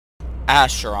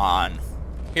Asteron.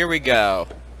 Here we go.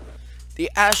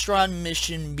 The Asteron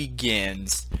mission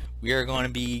begins. We are going to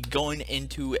be going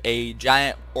into a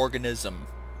giant organism.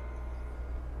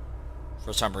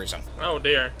 For some reason. Oh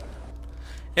dear.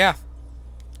 Yeah.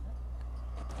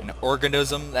 An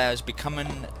organism that is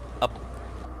becoming a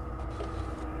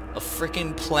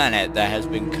freaking planet that has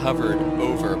been covered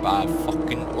over by a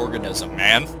fucking organism,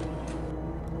 man.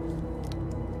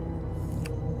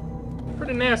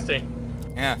 Pretty nasty.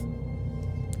 Yeah.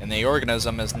 And the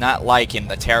organism is not liking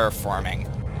the terraforming.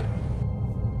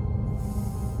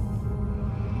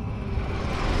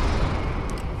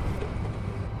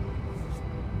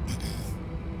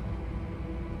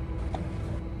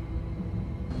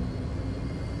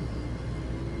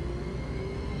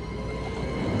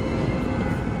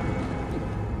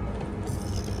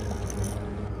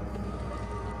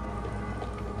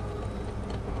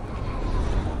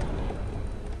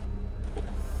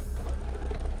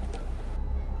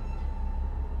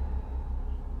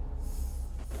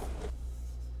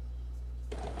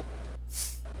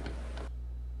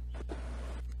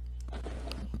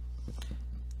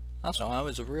 Also, I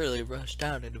was really rushed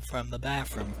out from the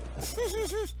bathroom.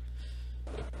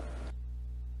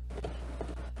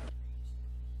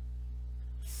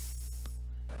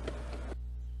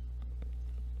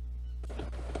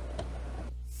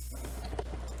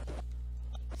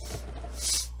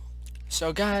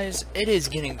 So guys, it is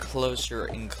getting closer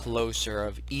and closer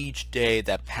of each day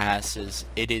that passes.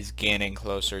 It is getting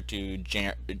closer to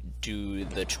the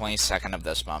 22nd of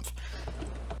this month.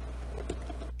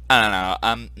 I don't know.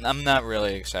 I'm not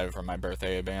really excited for my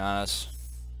birthday, to be honest.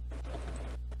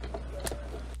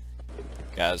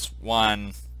 Guys,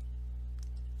 one,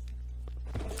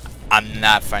 I'm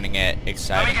not finding it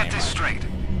exciting. Let me get this straight.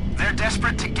 They're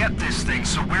desperate to get this thing,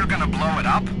 so we're gonna blow it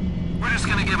up? We're just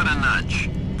gonna give it a nudge.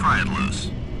 Pry it loose.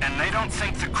 And they don't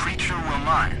think the creature will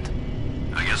mind?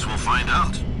 I guess we'll find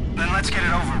out. Then let's get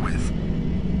it over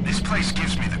with. This place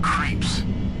gives me the creeps.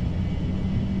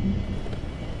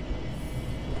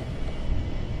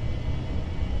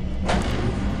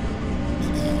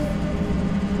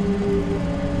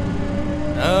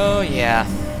 Oh, yeah.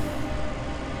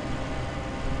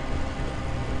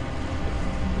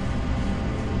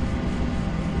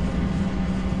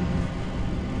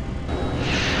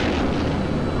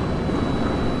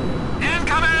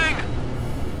 Incoming!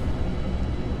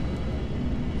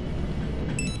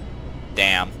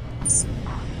 Damn.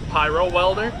 Pyro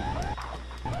welder?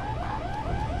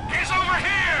 He's over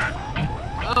here!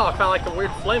 Oh, I found like a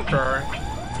weird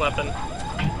flamethrower weapon.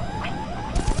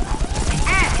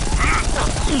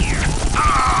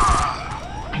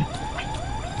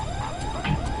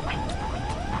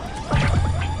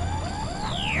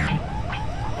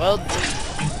 Well,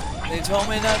 they told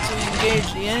me not to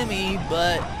engage the enemy,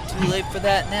 but too late for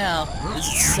that now. This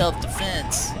is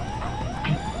self-defense.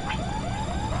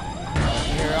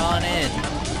 You're on in.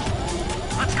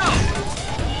 Let's go!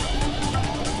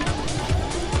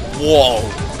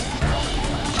 Whoa.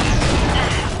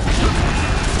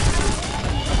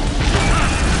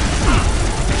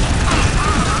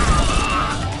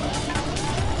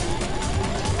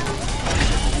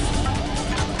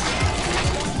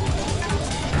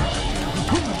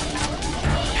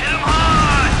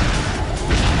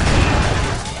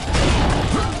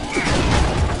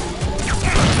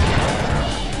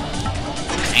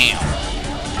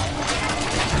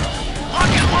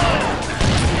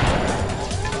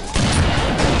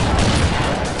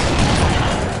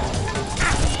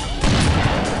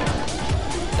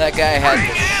 That guy had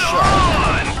the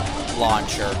sharp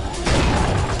launcher.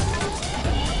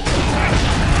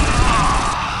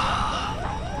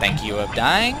 Thank you of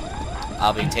dying.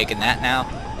 I'll be taking that now.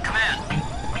 Command,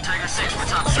 Tiger 6,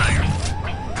 what's up, Sire?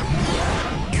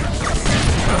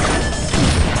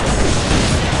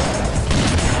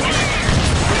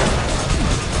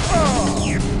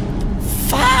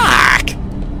 Fuck!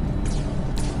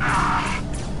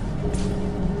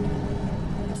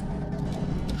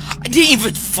 I didn't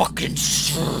even fucking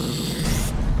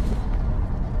serve.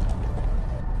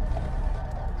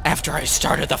 After I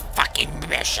started the fucking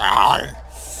mission.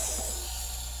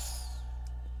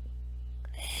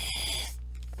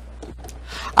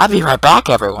 I'll be right back,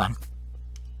 everyone.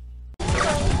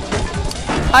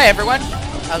 Hi, everyone.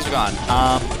 How's it going?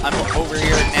 I'm over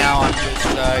here now. I'm just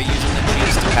using the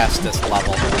cheese to pass this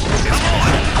level.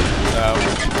 So,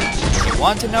 if you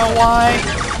want to know why,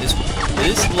 this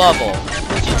level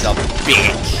is a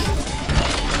bitch.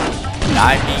 And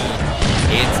I mean,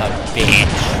 it's a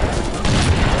bitch.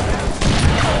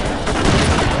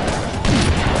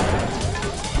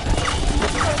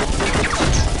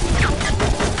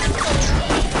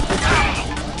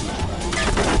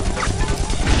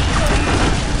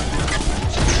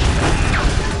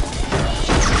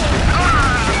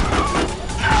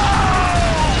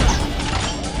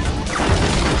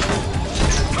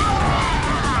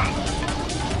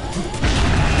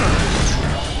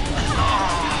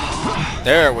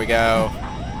 There we go.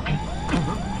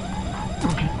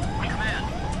 Command.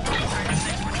 Tiger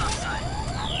 6 for topside.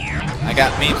 I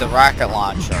got me the rocket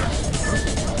launcher.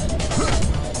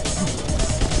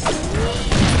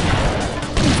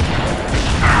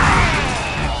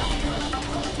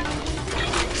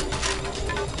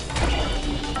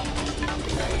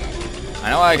 I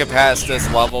know I could pass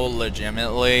this level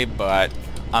legitimately, but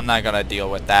I'm not gonna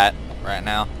deal with that right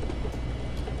now.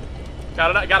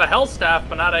 Got a health staff,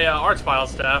 but not a Archvile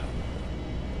staff.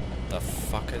 The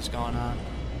fuck is going on?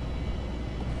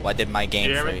 Why did my game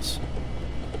You hear me? freeze?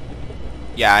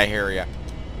 Yeah, I hear ya.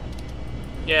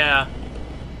 Yeah.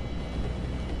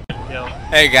 Kill.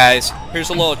 Hey guys, here's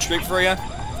a little trick for you.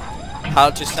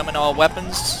 How to summon all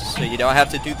weapons, so you don't have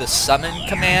to do the summon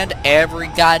command every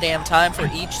goddamn time for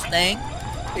each thing.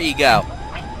 Here you go.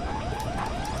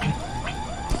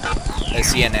 I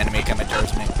see an enemy coming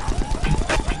towards me.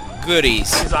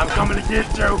 Goodies. I'm coming to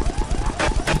get you. Over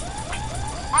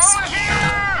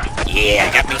here! Yeah,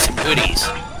 I got me some goodies.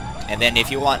 And then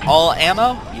if you want all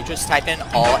ammo, you just type in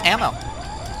all ammo.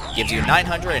 Gives you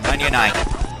 999.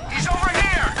 He's over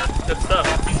here! Good stuff.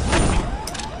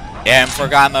 And for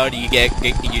God mode, you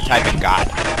type in God.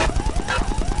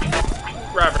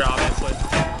 Rapper, obviously.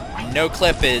 No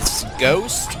clip is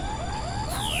ghost.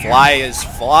 Fly is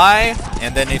fly.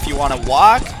 And then if you want to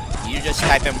walk, you just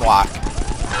type in walk.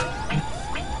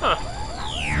 Huh.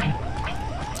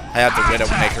 I have the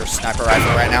Widowmaker sniper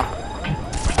rifle right now.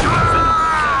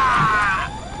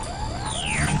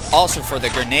 Also for the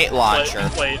grenade launcher,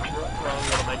 Wait, wrong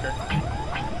Widowmaker.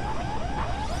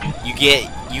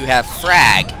 you have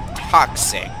frag,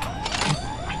 toxic,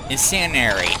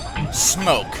 incendiary,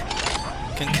 smoke,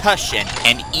 concussion,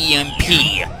 and EMP.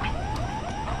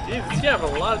 Jesus, you have a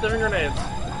lot of different grenades.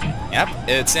 Yep,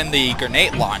 it's in the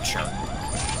grenade launcher.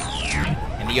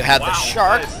 And you have the Wow,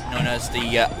 shark, nice. known as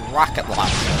the rocket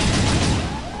launcher.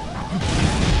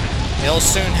 It'll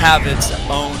soon have its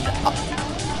own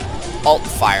alt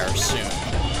fire soon.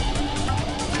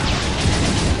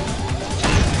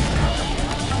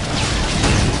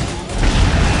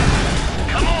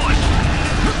 Come on!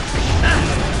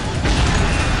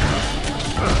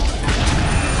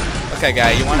 Okay,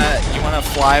 guy, you wanna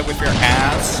fly with your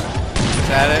ass? Is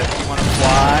that it? You wanna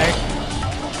fly?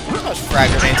 How much frag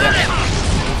grenades at me?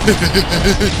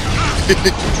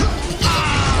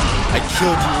 I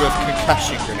killed you with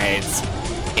concussion grenades.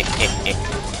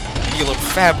 You look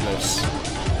fabulous.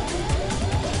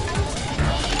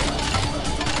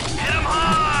 Hit him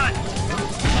hard! You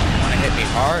wanna hit me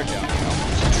hard, don't you?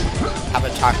 How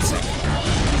about toxic?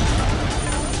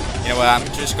 You know what? I'm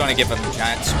just gonna give them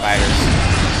giant spiders.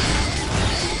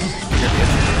 Here,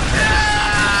 bitch.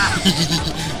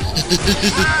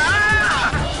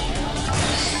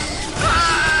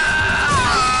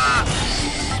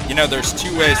 You know, there's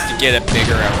two ways to get a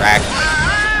bigger arachnid.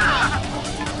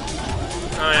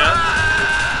 Oh yeah?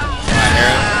 Wanna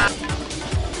hear it?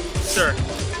 Sure.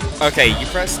 Okay, you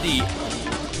press the...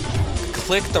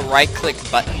 Click the right-click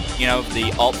button. You know,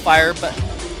 the alt-fire button.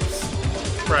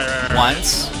 Right.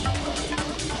 Once.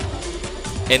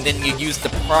 And then you use the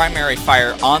primary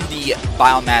fire on the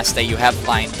biomass that you have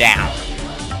lying down.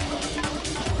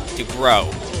 To grow.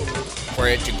 For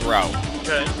it to grow.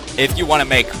 Okay. If you want to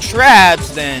make traps,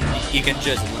 then you can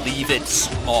just leave it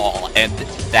small, and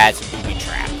that's a booby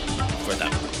trap for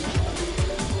them.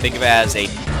 Think of it as a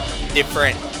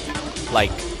different,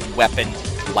 like, weapon,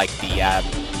 like the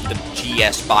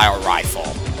GS Bio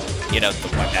Rifle. You know, the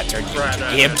one that turned you into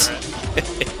Gibbs. Right.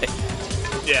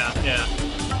 Yeah.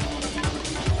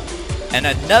 And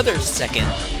another second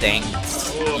thing,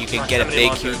 Ooh, you can get a proximity big,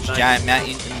 launcher, huge,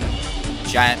 nice.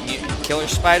 giant mutant killer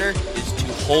spider, is to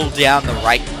hold down the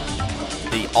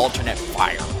alternate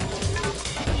fire.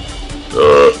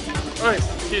 Nice.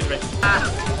 Excuse me.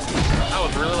 That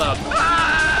was really loud.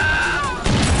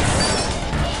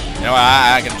 You know what,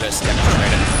 I can just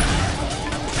demonstrate it.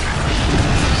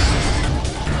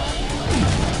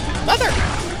 Mother!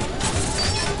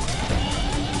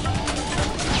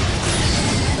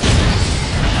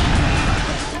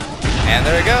 And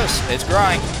there it goes. It's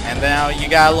growing. And now you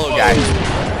got a little guy.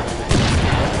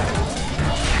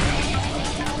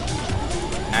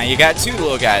 Now you got two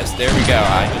little guys. There we go.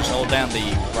 I just hold down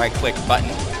the right-click button,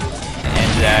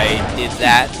 and I did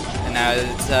that. And now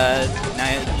it's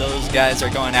now those guys are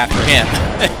going after him.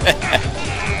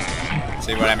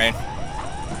 See what I mean?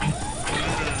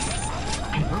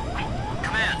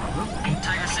 Command.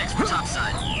 Tiger 6 for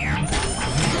topside.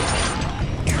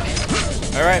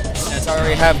 Alright, since I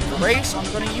already have Grace, I'm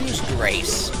gonna use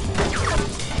Grace. It's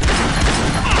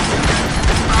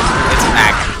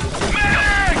Mac.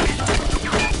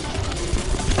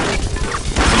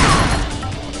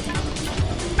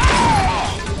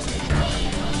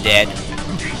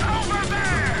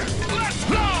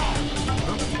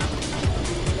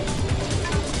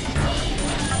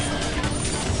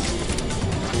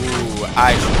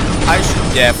 I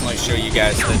should definitely show you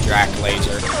guys the Drac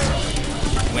Laser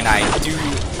when I do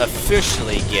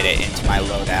officially get it into my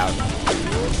loadout.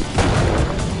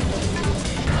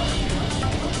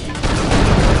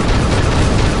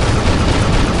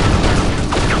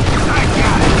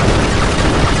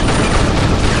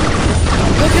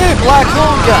 Okay, black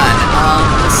hole gun.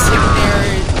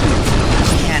 Secondary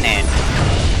cannon.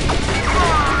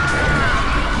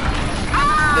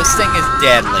 This thing is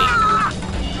deadly.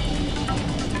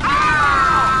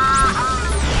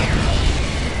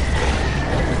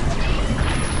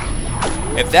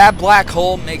 If that black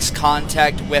hole makes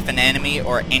contact with an enemy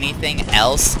or anything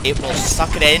else, it will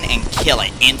suck it in and kill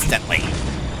it instantly.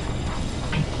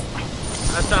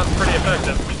 That sounds pretty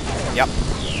effective. Yep.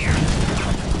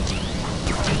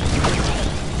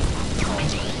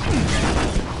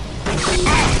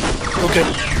 Okay.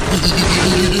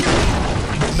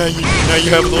 now you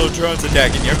have little drones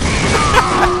attacking you.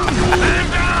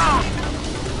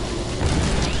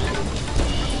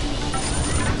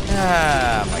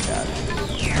 Ah, my God.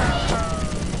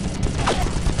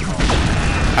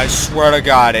 I swear to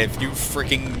God, if you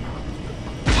freaking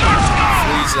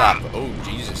freeze up. Oh,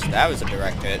 Jesus, that was a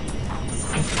direct hit.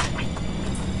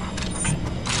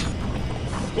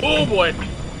 Oh, boy.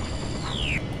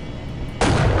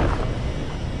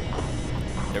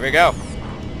 There we go.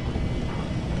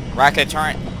 Rocket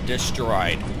turret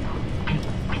destroyed.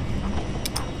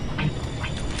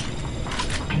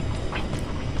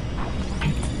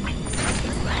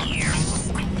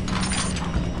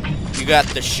 You got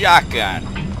the shotgun,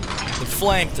 the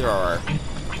flamethrower,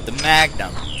 the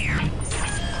Magnum,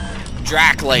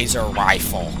 Drac Laser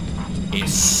rifle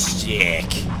is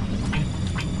sick.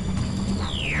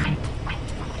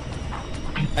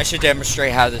 I should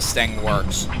demonstrate how this thing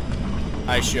works.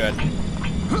 I should.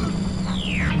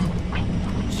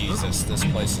 Jesus, this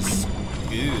place is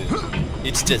good.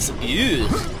 It's just ew.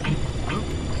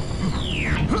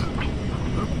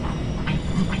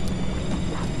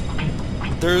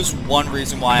 There's one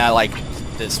reason why I like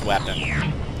this weapon.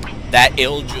 That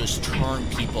it'll just turn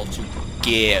people to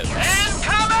gibbs.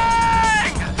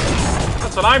 Incoming!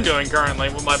 That's what I'm doing currently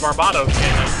with my Barbados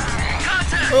cannon.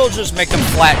 It'll just make them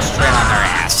flat straight on their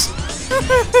ass.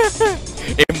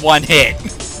 In one hit.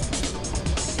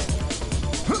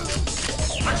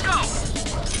 Let's go!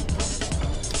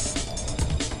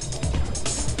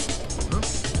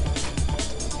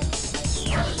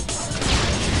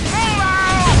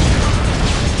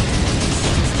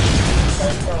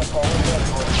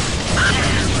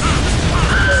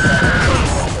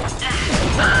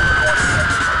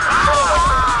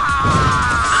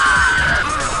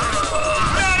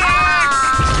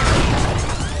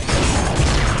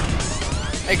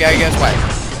 Hey guy, guess what?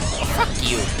 Fuck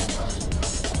you.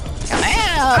 Come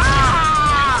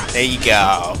out. There you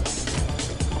go.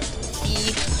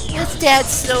 Was that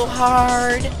so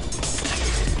hard?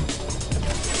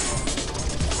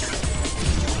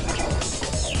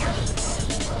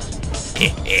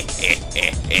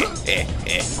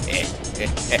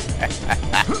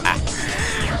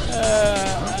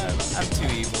 I'm too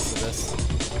evil for this.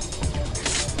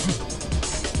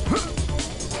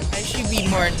 I should be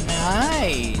more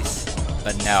nice.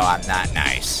 But no, I'm not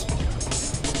nice.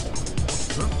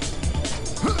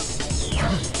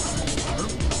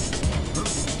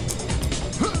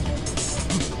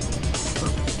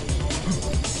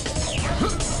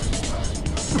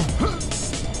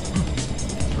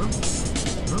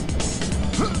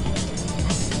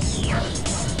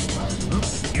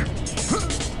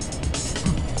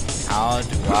 How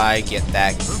do I get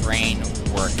that crane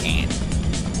working?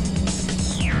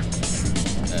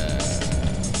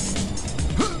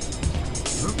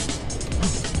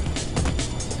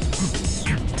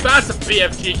 That's a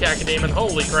BFG Cacodemon,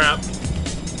 holy crap.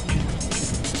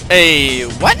 Hey,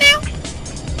 what now?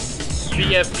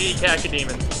 BFG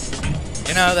Cacodemon.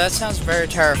 You know, that sounds very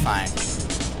terrifying.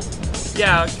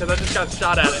 Yeah, because I just got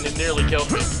shot at and it nearly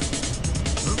killed me.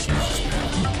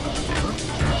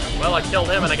 Well, I killed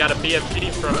him and I got a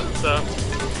BFG from it, so...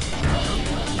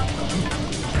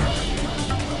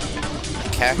 A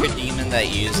Cacodemon that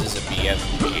uses a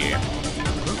BFG.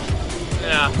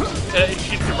 Yeah, it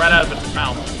shoots it right out of its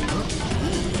mouth.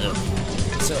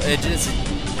 So it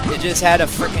just had a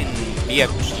freaking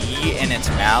BFG in its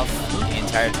mouth the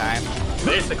entire time?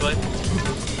 Basically.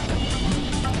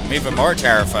 I'm even more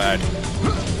terrified.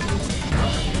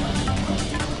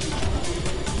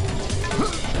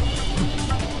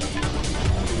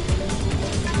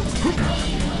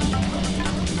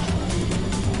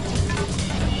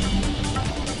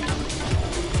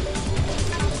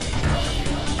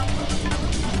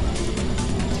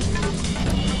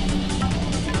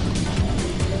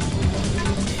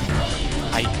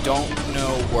 I don't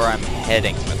know where I'm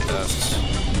heading with this.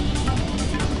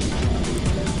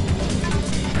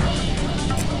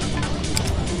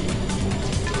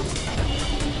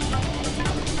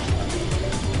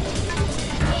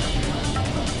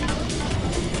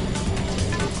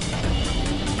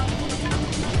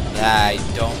 I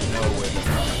don't know where the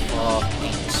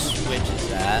fucking switch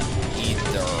is at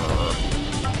either.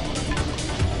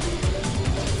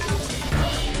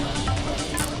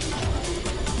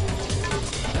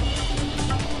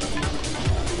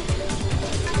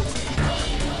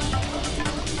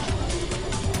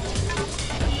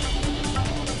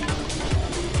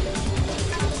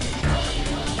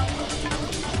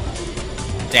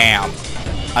 Damn.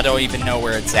 I don't even know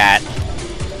where it's at.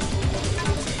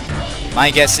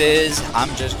 My guess is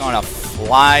I'm just gonna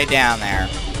fly down there.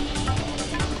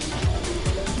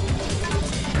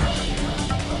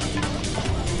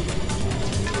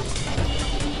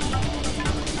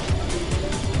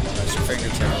 Cross your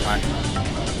fingers, everyone.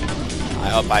 I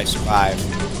hope I survive.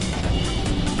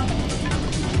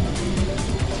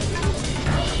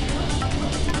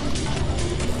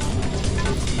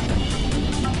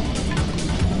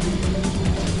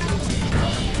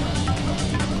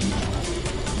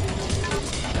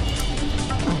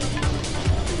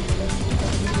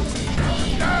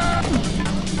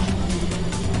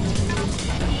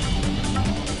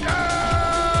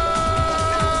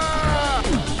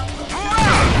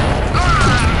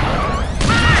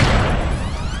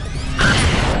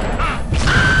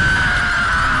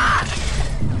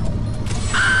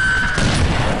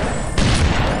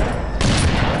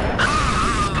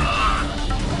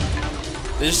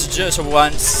 This is just a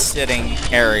one sitting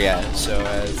area, so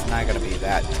it's not gonna be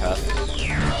that tough.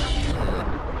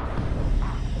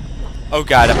 Oh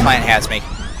god, a plant has me.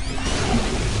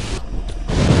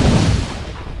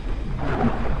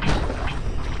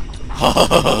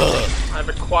 I've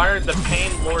acquired the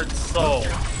Pain Lord's soul.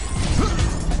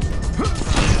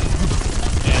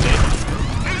 And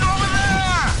He's over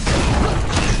there!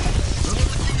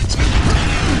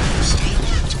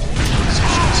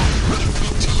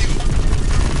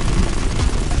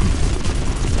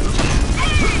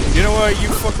 You know what, you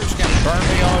fuckers can burn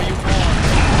me all you want.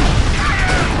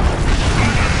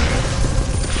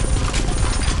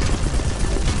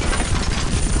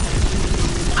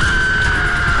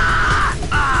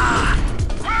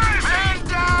 Man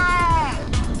down!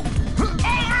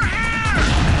 Over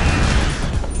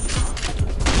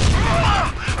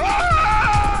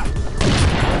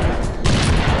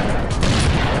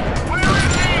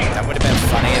here! That would have been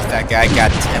funny if that guy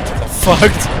got tentacle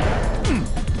fucked.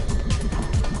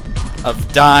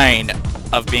 Of dying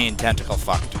of being tentacle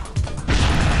fucked.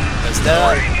 Because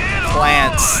the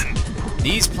plants,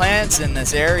 these plants in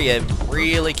this area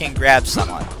really can grab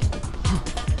someone.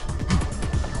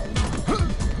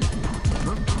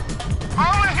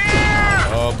 Over here!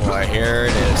 Oh boy, here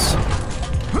it is.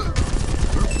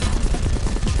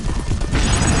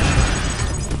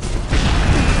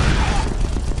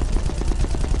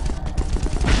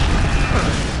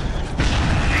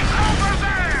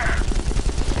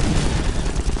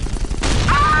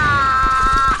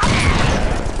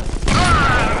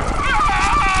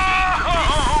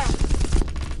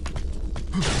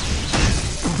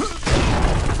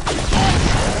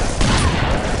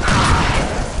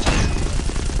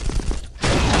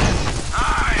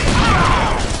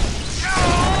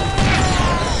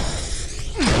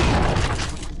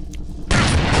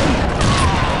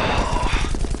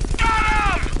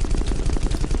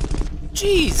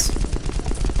 Jeez.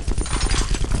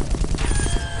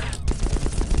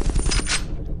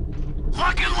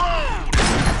 Lock and load!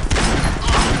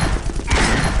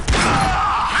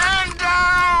 Man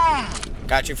down!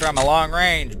 Got you from a long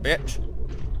range, bitch.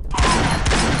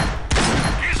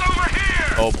 He's over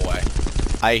here! Oh boy.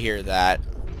 I hear that.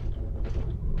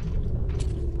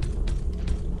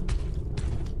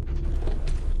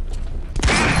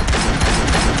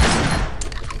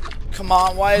 Come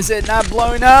on, why is it not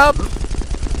blowing up?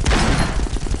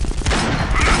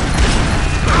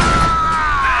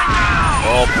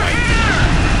 Oh boy.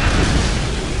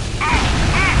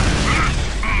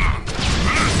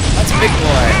 That's a big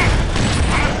boy.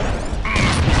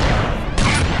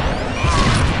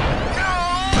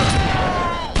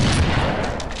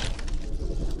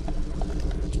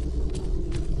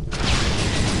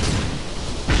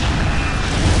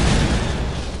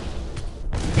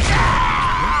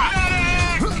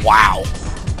 Wow.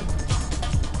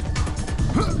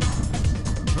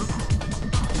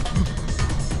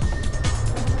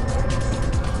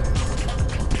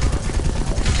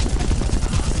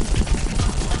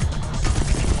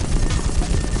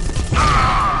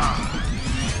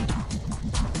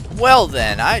 Well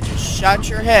then, I just shot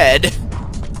your head.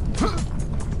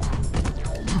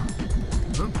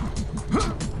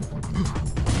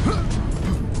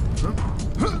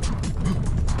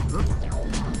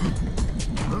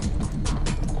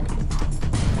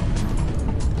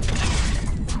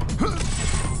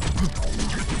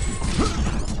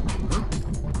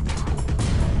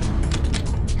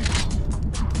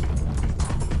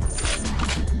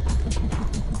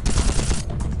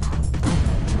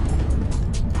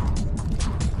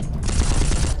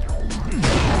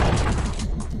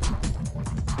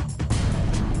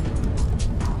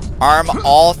 Arm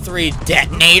all 3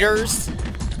 detonators?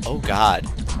 Oh god.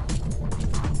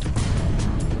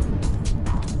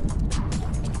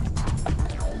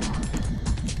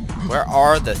 Where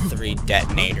are the 3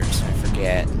 detonators? I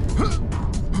forget.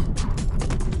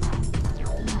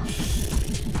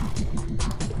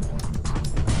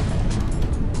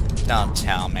 Don't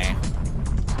tell me.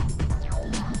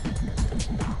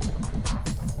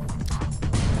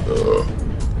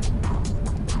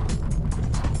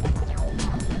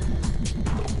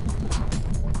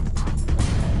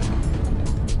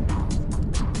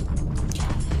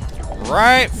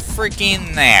 Right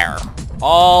freaking there.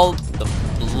 All the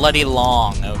bloody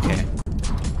long. Okay.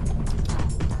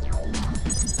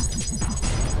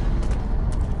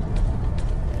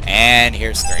 And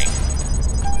here's 3.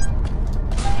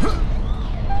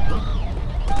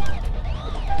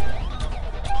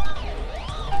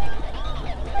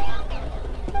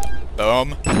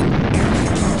 Boom.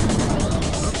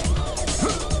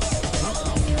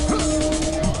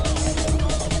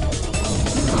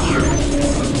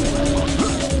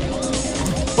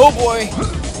 Oh boy!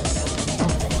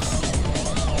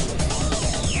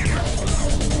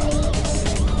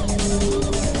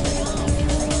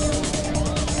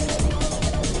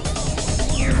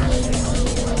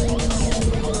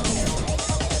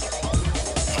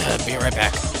 Be right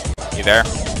back. You there?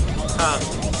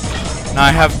 Now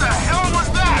I have. What the hell was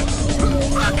that?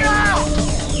 Look out!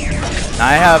 Now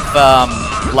I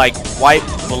have like white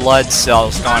blood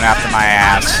cells going after my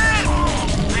ass.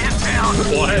 Man down.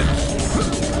 What?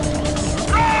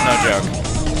 No joke.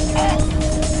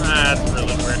 That's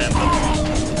really random.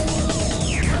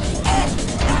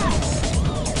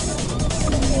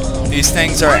 These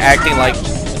things are acting like.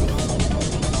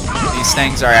 These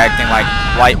things are acting like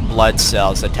white blood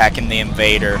cells attacking the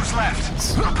invader. Who's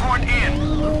left? Report in.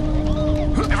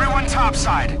 Everyone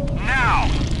topside. Now.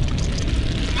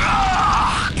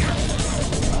 Ah!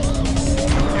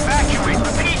 Evacuate.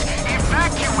 Repeat.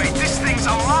 Evacuate. This thing's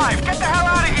alive. Get the hell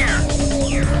out of here.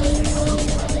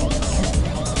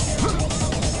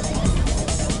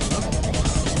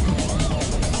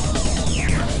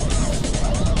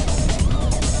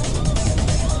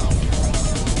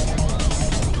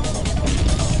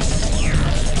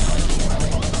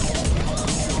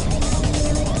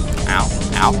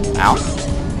 Ow, ow.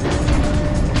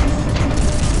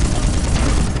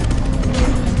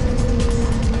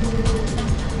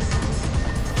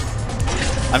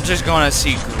 I'm just going to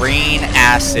see green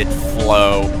acid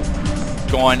flow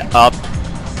going up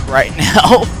right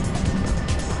now.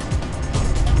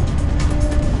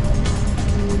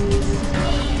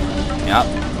 Yep.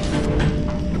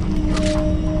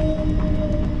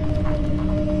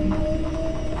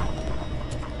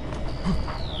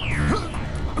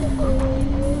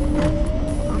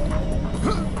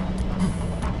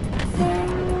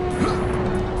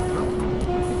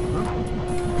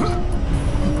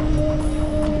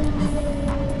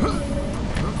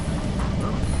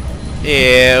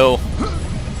 Ew.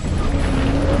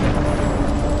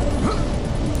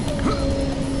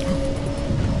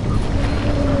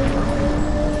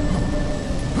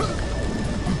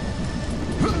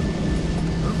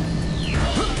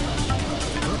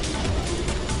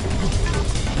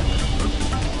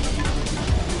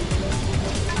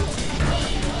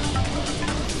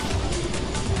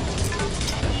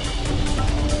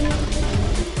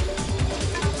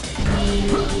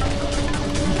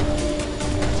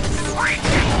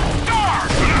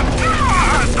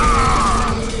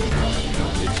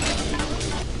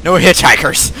 No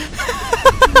hitchhikers.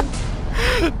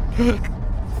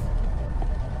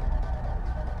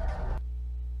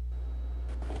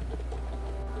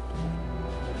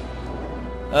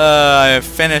 I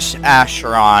finished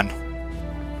Acheron.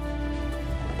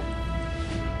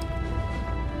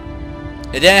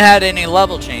 It didn't have any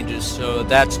level changes, so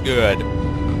that's good.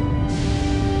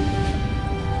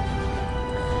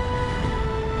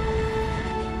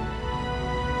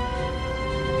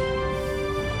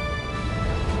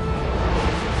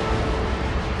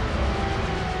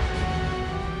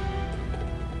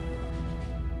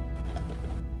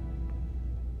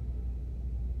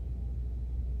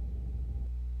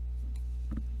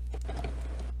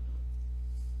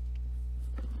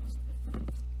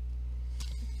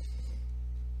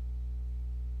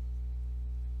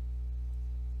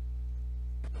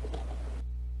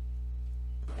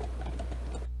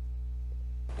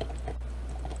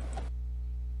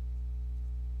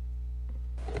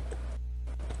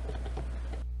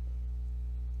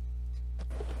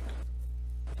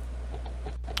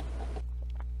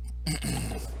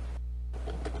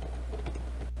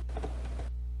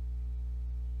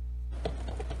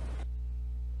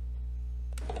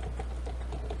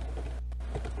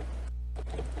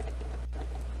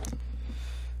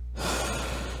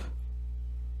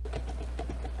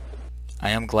 I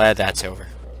am glad that's over.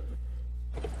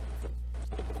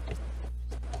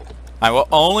 I will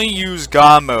only use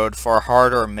God mode for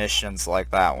harder missions like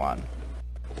that one.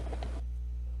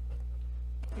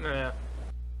 Yeah.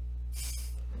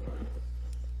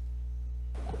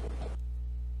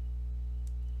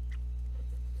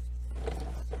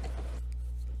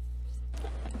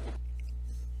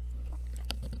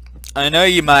 I know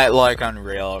you might like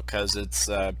Unreal, because it's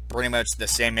pretty much the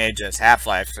same age as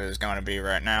Half-Life is going to be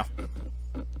right now.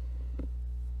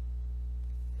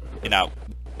 You know,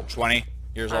 20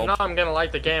 years I old. know I'm gonna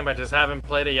like the game, I just haven't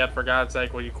played it yet, for God's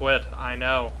sake, will you quit? I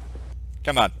know.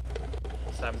 Come on.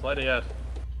 Just haven't played it yet.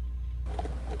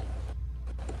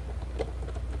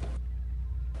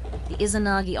 The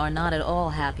Izanagi are not at all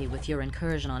happy with your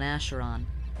incursion on Acheron.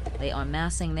 They are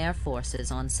massing their forces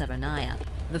on Severnaya.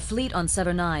 The fleet on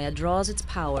Severnaya draws its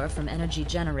power from energy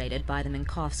generated by the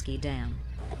Minkowski Dam.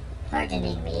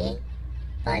 Pardoning me,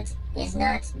 but is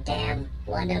not dam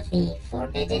one of the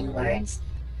forbidden words?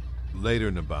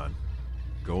 Later, Naban.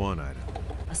 Go on, Ida.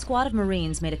 A squad of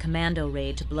Marines made a commando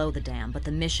raid to blow the dam, but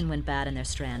the mission went bad and they're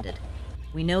stranded.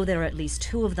 We know there are at least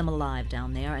 2 of them alive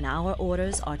down there, and our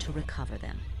orders are to recover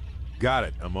them. Got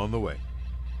it. I'm on the way.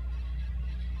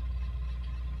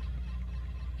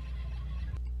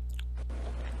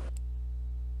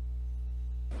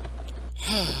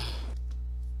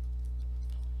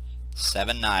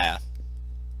 Severnaya.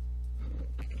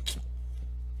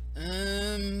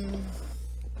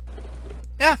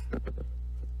 Yeah.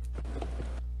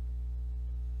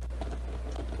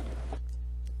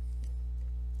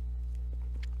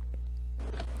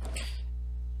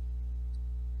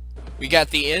 We got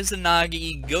the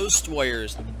Izanagi Ghost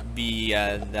Warriors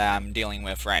that I'm dealing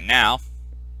with right now.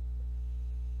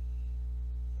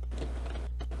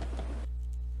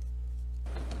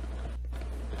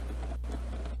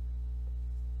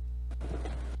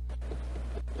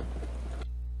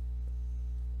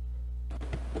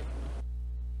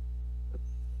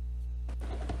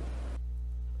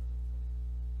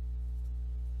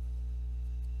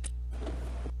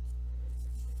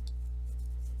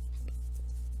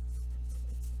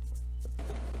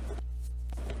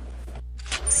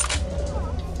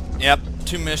 Yep,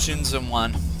 2 missions in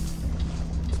one.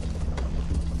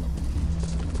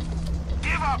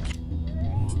 Give up!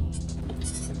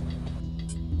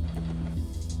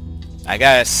 I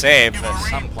gotta save You at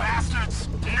some marine point. bastards!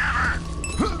 Never!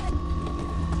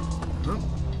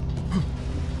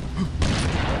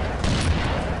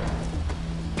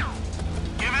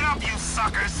 Give it up, you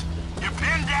suckers! You're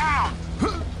pinned down!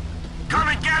 Come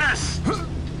and get us!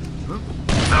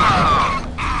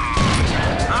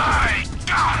 I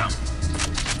got him!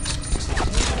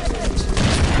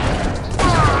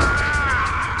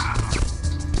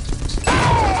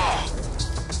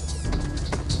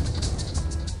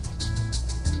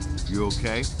 You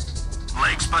okay?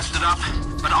 Legs busted up,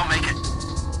 but I'll make it.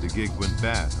 The gig went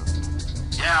bad, huh?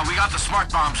 Yeah, we got the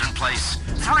smart bombs in place.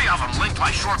 3 of them linked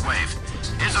by shortwave.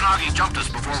 Izanagi jumped us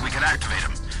before we could activate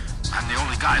him. I'm the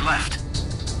only guy left.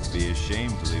 Be a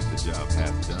shame to leave the job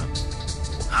half done.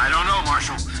 I don't know,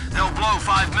 Marshal. They'll blow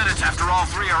 5 minutes after all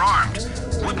 3 are armed.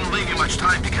 Wouldn't leave you much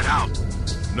time to get out.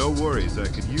 No worries, I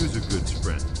could use a good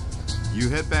sprint. You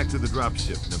head back to the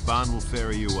dropship. Naban will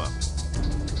ferry you up.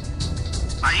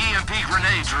 My EMP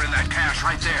grenades are in that cache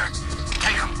right there.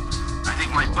 Take them. I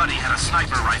think my buddy had a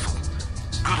sniper rifle.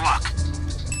 Good luck.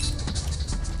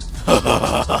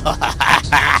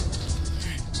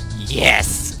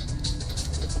 Yes!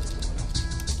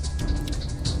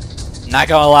 Not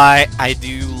gonna lie, I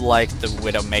do like the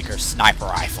Widowmaker sniper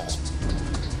rifle.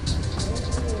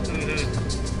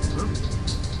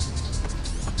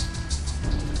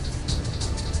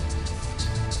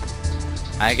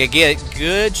 I could get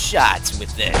good shots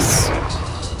with this.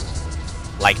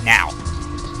 Like now.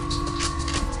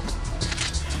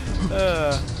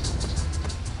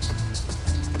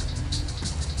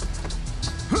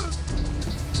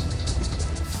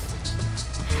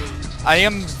 I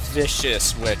am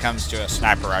vicious when it comes to a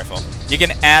sniper rifle. You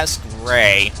can ask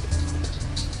Ray.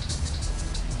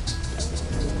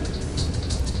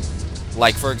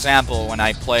 Like, for example, when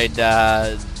I played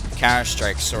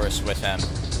Counter-Strike Source with him.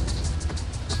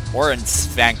 Or in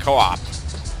Van Co-op.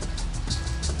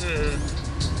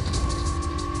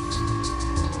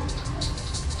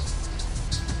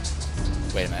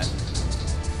 Wait a minute.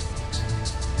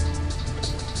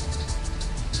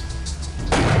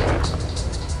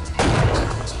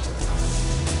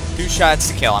 2 shots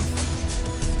to kill him.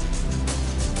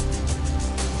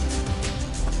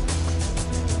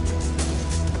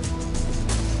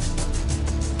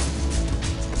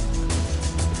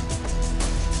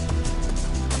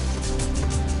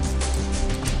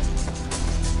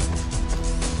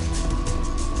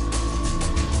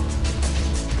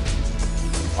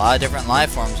 A lot of different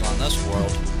life forms on this world.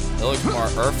 They look more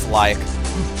Earth-like.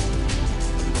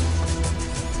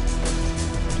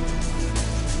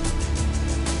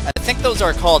 I think those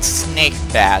are called snake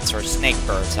bats or snake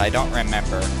birds. I don't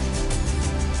remember.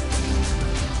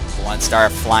 The ones that are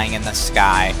flying in the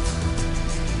sky.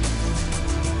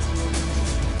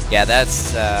 Yeah,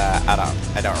 that's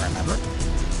I don't remember.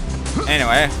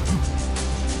 Anyway,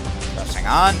 pressing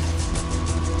on.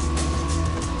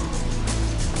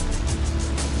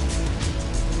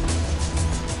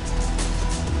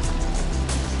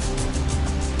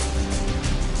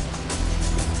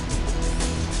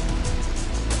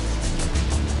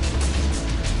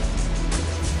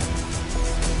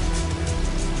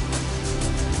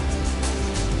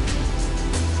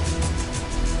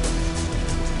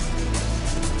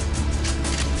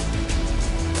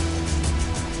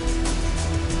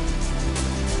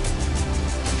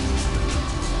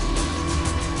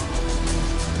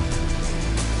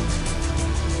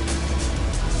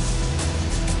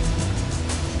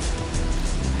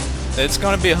 It's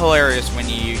gonna be hilarious when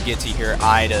you get to hear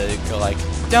Ida go like,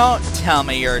 "Don't tell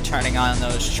me you're turning on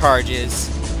those charges."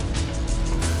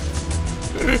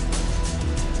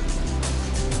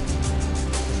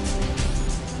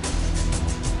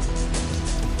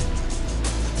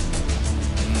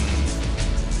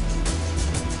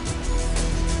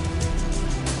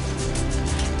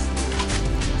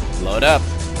 Load up.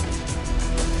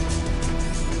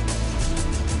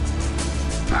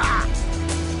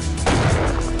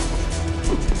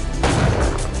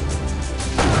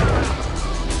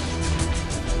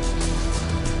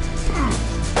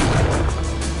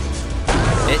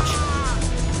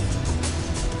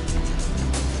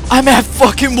 I'm at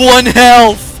fucking 1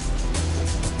 health!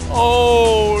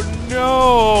 Oh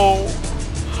no!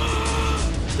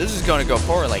 This is gonna go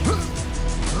poorly.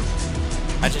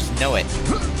 I just know it.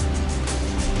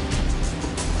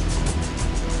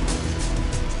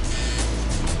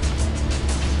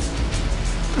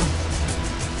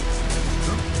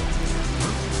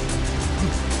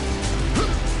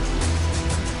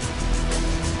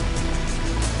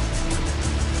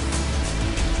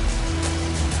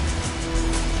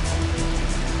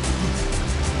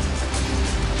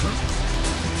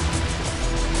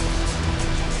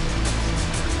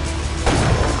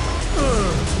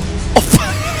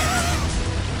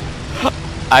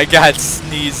 I got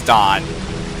sneezed on.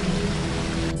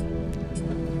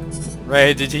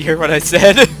 Ray, did you hear what I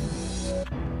said?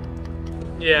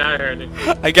 Yeah, I heard it.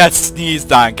 I got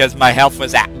sneezed on because my health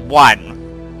was at 1.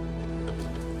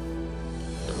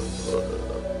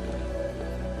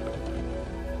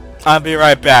 I'll be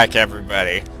right back,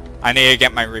 everybody. I need to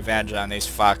get my revenge on these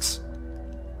fucks.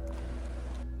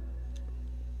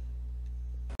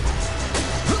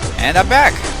 And I'm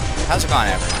back. How's it going,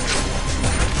 everyone?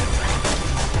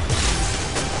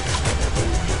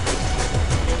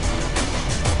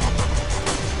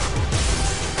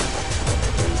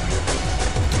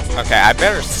 Okay, I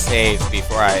better save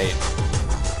before I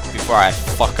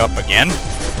fuck up again.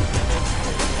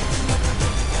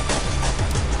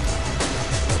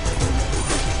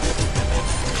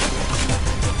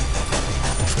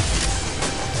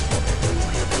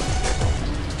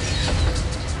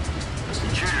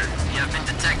 Intruder, you have been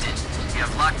detected. You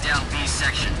have locked down B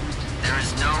section. There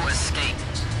is no escape.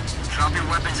 Drop your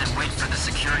weapons and wait for the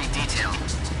security detail.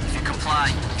 If you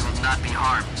comply, you will not be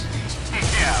harmed.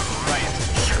 Yeah, right.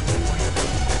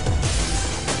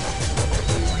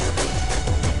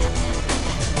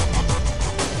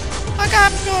 Like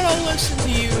I'm gonna listen to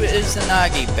you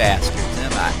Izanagi bastards,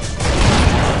 am I?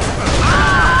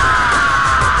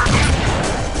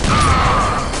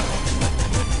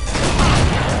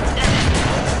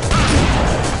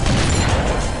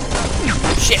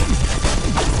 Shit!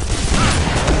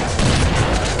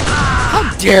 How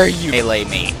dare you melee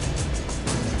me?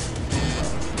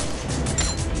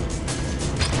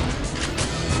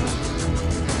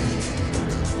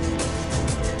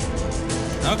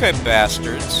 Okay,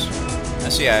 bastards. I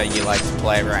see how you like to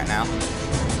play right now.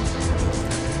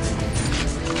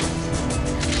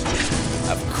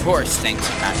 Of course, things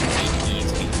are not going to be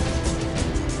easy.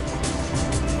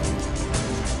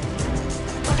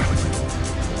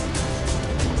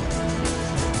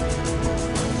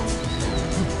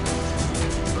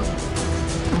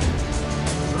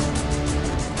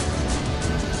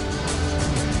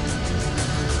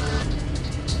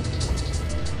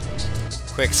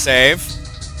 quick save.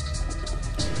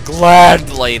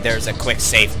 Gladly, there's a quick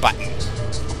save button.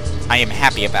 I am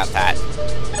happy about that.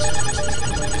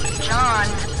 John,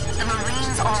 the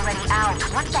Marine's already out.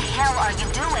 What the hell are you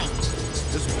doing?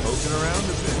 Just poking around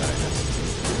a bit, I guess.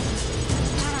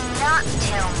 Do not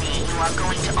tell me you are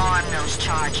going to arm those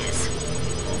charges.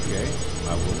 Okay,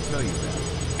 I won't tell you that.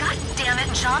 God damn it,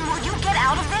 John, will you get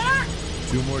out of there?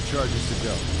 2 more charges to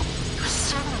go. You're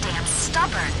so damn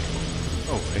stubborn.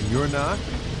 Oh, and you're not?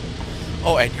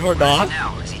 Oh, and you're Where is not? he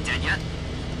now? Is he dead yet?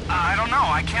 I don't know.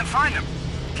 I can't find him.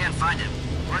 Can't find him.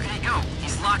 Where can he go?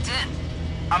 He's locked in.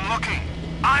 I'm looking.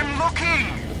 I'm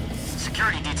looking!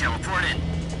 Security detail, report in.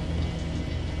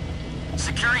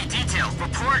 Security detail,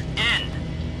 report in.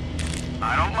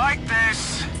 I don't like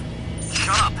this.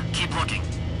 Shut up. Keep looking.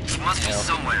 He must be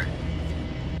somewhere.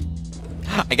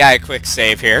 I got a quick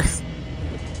save here.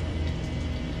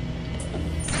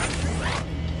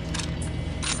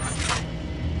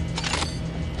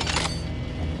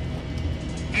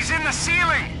 He's in the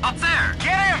ceiling. Up there!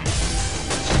 Get him!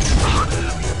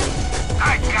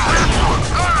 I got him!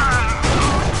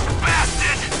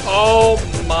 Bastard! Oh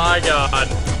my god.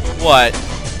 What?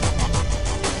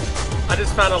 I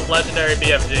just found a legendary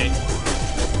BFG.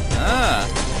 Ah.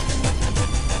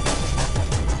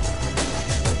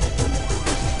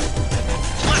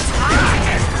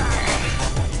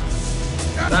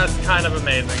 That's kind of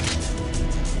amazing.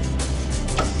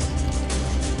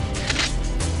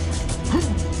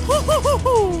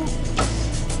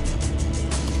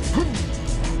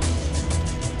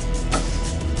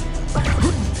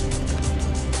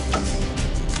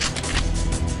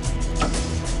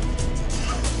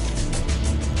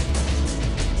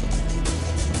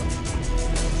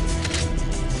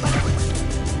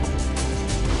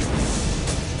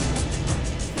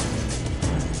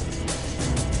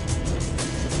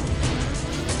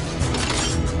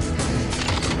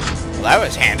 Well, that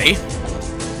was handy.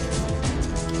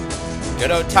 Good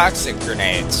old toxic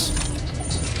grenades.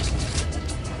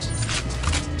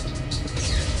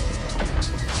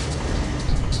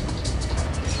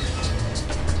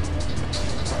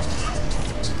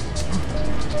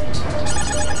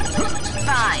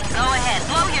 Fine, go ahead,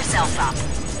 blow yourself up.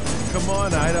 Come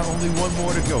on, Ida, only 1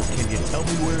 more to go. Can you tell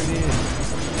me where it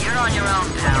is? You're on your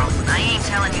own, pal. I ain't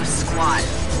telling you squat.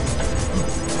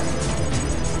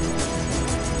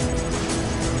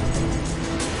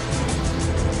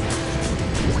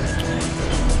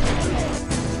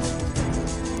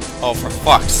 Oh, for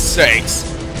fuck's sakes.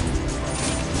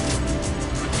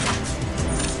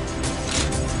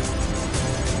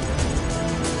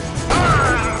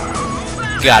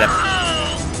 Got him.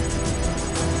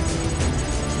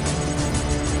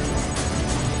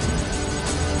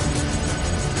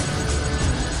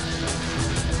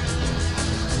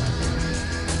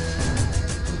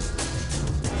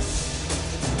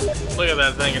 Look at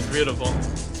that thing, it's beautiful.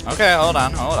 Okay, hold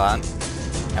on, hold on.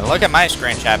 And look at my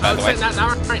screenshot, by the way. Not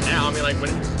right now. I mean, like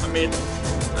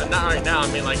not right now.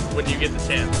 I mean, like when you get the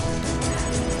chance.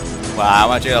 Well, I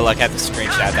want you to look at the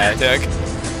screenshot that I took.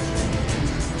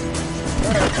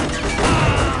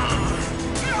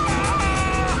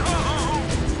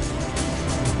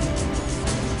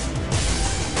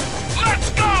 Let's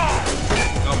go!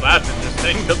 Oh, that's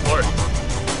interesting. Good lord.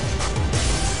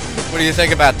 What do you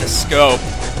think about the scope?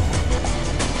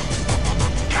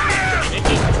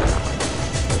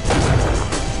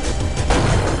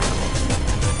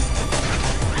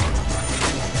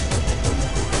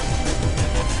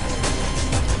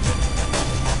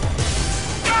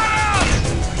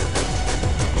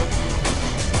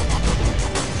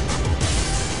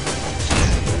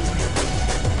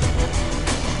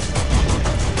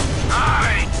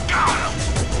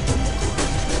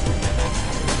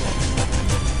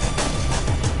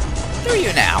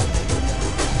 You now.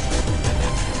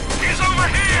 He's over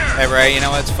here! Hey Ray, you know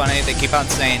what's funny? They keep on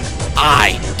saying,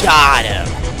 I got him!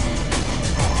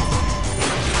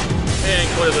 And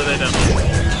clearly they don't.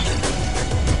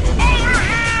 Over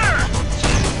here!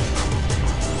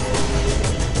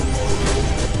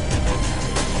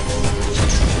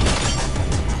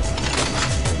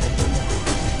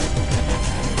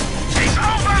 He's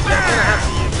over I'm gonna there! have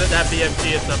to use that BFG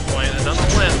at some point. I don't know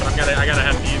when, but I gotta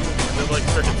have to use it. It's like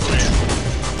freaking sweet.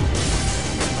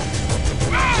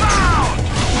 Move out!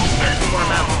 There's 2 more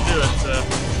maps to do it, so.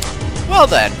 Well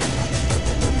then.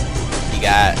 You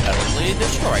got utterly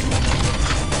destroyed.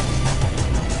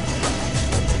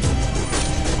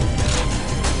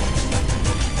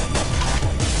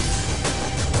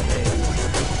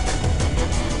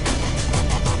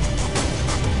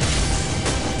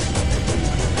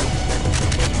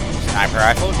 Sniper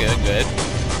rifle, good, good.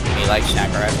 You like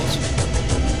sniper rifles?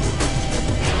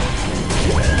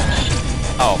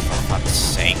 Oh, for fuck's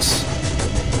sakes.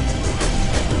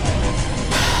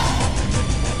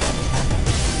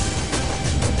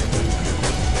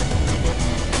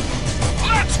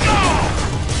 Let's go!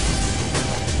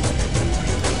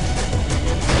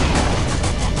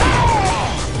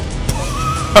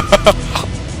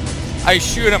 I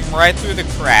shoot him right through the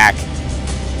crack.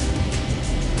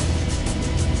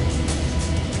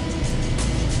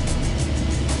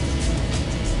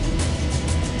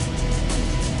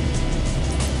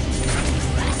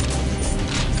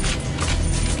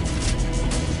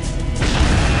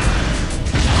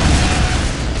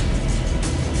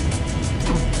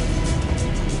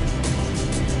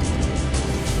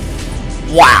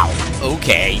 Wow,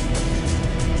 okay.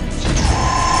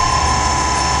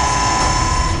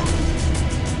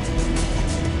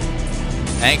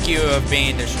 Thank you of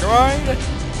being destroyed.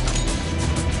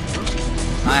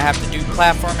 I have to do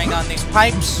platforming on these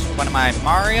pipes. What am I,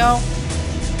 Mario?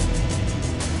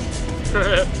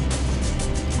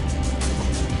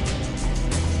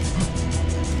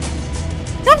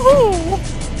 Yahoo!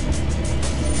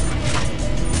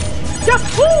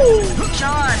 Yahoo!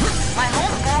 John, my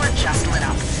whole board just lit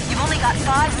up. You've only got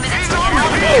 5 minutes to get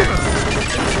out of here.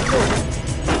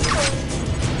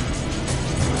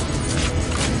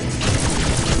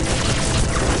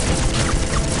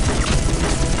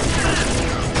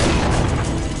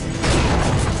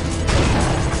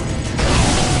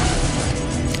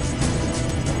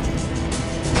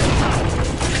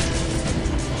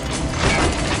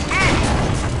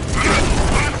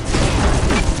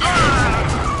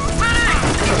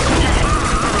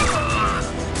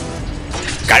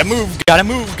 Gotta move, gotta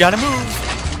move, gotta move!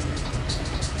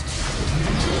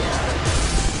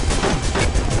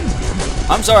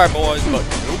 I'm sorry, boys, but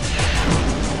nope.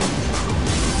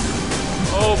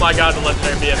 Oh my god, the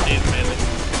legendary BFG is amazing.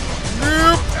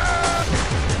 Nope!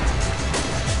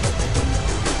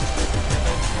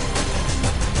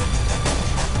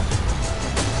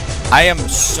 I am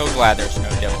so glad there's no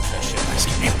devilfish in this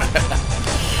game.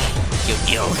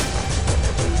 Ew.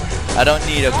 I don't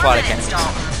need aquatic enemies.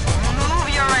 Move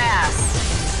your ass.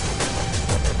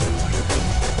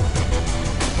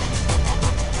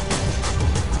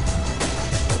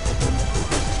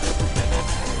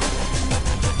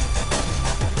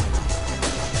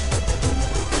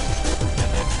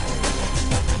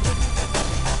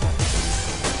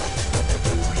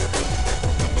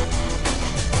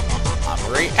 I'm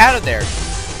right out of there.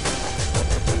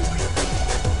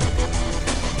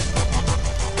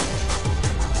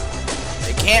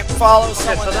 Can't follow Okay,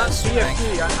 someone so that else.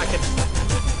 BFG,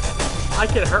 I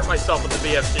can hurt myself with the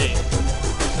BFG.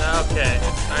 Okay,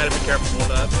 I gotta be careful with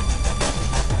that.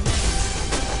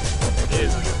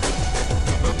 Jesus.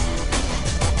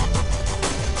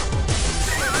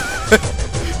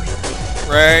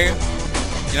 Ray,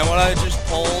 you know what I just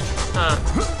pulled? Huh.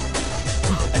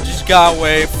 I just got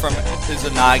away from the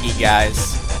Izanagi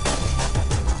guys.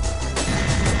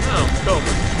 Oh, cool.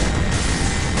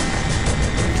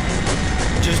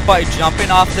 Just by jumping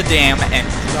off the dam and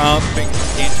jumping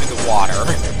into the water.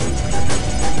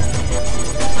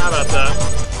 How about that?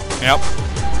 Yep.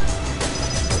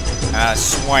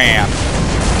 Swam.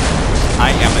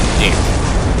 I am a dick.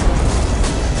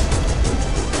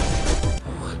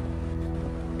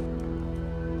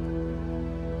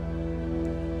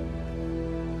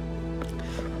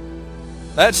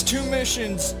 That's 2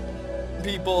 missions,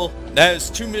 people. That is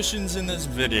 2 missions in this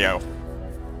video.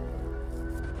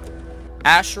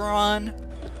 Acheron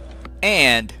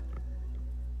and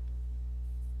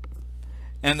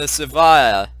the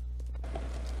Sevilla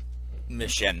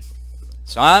mission.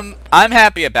 So I'm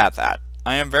happy about that.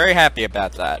 I am very happy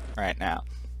about that right now.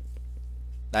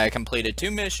 I completed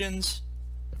 2 missions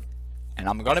and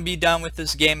I'm gonna be done with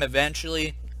this game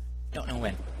eventually. Don't know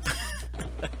when.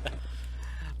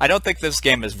 I don't think this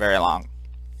game is very long.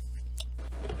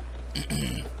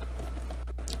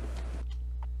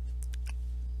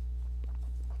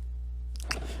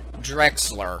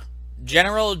 Drexler.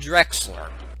 General Drexler.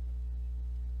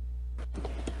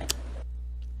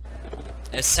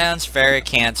 It sounds very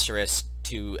cancerous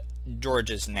to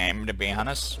George's name, to be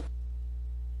honest.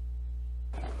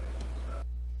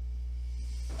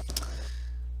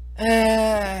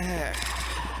 I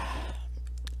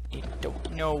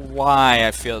don't know why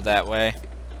I feel that way.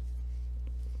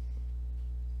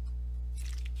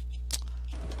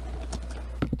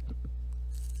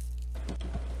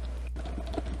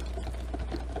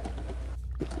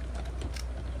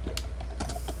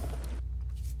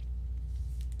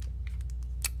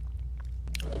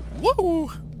 Woo!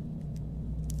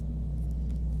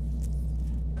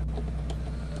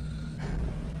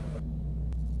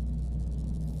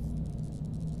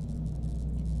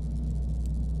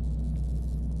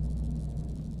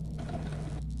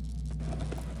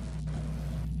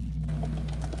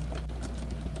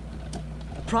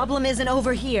 problem isn't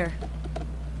over here.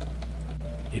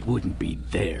 It wouldn't be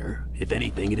there. If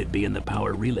anything, it'd be in the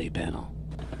power relay panel.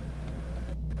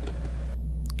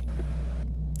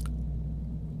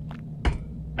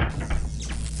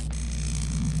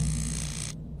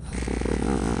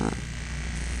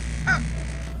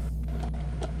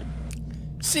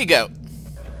 Seagoat.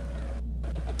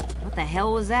 What the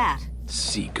hell was that?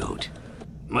 Seagoat.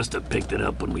 Must have picked it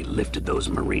up when we lifted those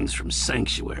Marines from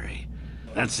Sanctuary.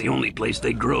 That's the only place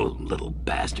they grow, little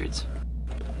bastards.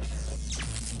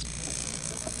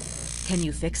 Can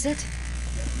you fix it?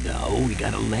 No, we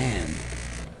gotta land.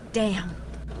 Damn.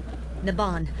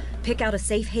 Naban, pick out a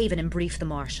safe haven and brief the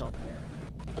Marshal.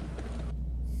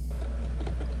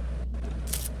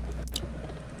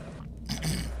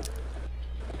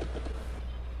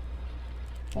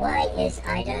 Why is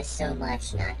Ida so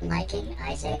much not liking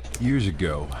Isaac? Years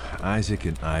ago, Isaac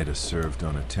and Ida served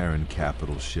on a Terran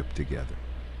capital ship together.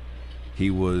 He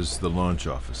was the launch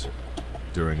officer.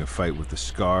 During a fight with the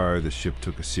Scar, the ship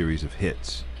took a series of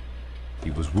hits. He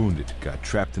was wounded, got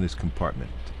trapped in his compartment,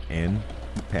 and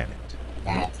he panicked.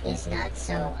 That is not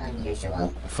so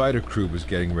unusual. A fighter crew was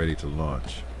getting ready to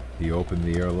launch. He opened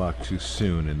the airlock too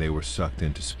soon and they were sucked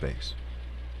into space.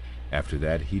 After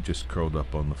that, he just curled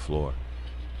up on the floor.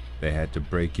 They had to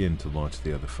break in to launch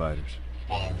the other fighters.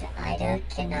 And Ida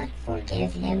cannot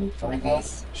forgive him for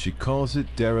this? She calls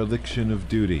it dereliction of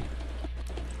duty.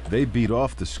 They beat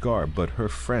off the Scar, but her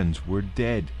friends were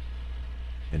dead.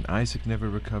 And Isaac never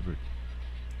recovered.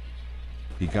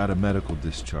 He got a medical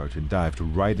discharge and dived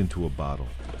right into a bottle.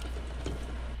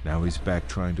 Now he's back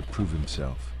trying to prove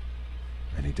himself.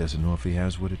 And he doesn't know if he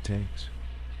has what it takes.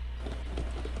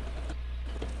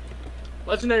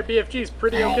 Legendary BFG is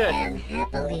pretty okay. I am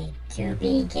happily to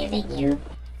be giving you...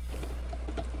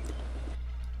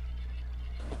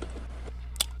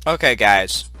 Okay,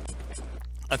 guys.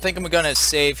 I think I'm gonna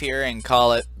save here and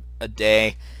call it a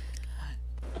day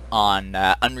on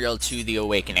Unreal 2: The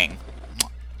Awakening.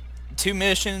 2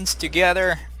 missions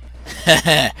together.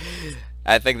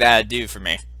 I think that'd do for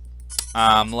me.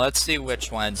 Let's see which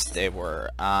ones they were.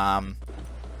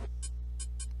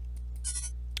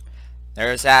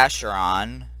 There's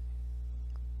Acheron.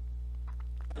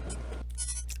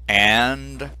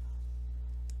 And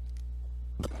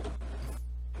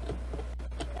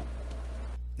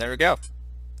there we go.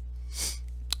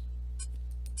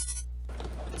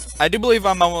 I do believe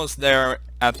I'm almost there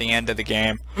at the end of the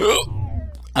game.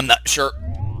 I'm not sure.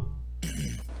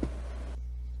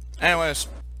 Anyways,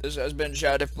 this has been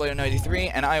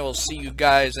ShadowDeathPlayer93, and I will see you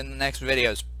guys in the next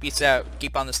videos. Peace out.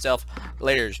 Keep on the stealth.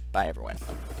 Laters. Bye, everyone.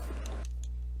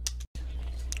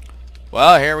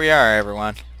 Well, here we are,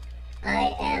 everyone.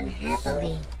 I am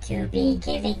happily to be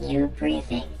giving you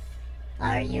briefing.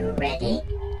 Are you ready?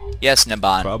 Yes,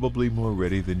 Naban. Probably more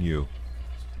ready than you.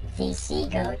 The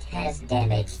Seagoat has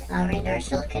damaged our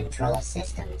inertial control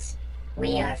systems.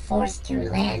 We are forced to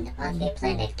land on the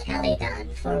planet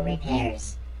Calydon for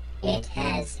repairs. It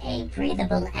has a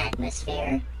breathable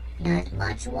atmosphere, not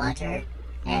much water,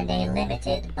 and a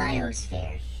limited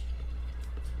biosphere.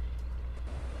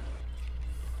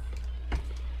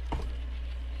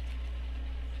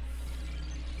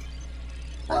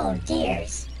 Oh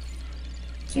dears.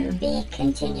 To be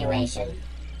continuation.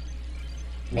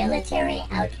 Military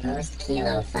Outpost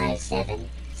Kilo 57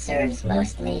 serves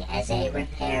mostly as a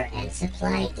repair and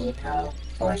supply depot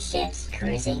for ships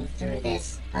cruising through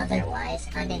this otherwise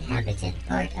uninhabited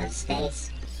part of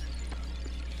space.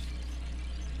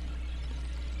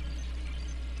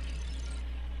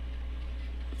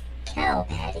 Cow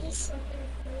patties.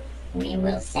 We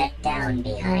will set down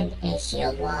behind a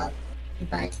shield wall,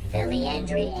 but the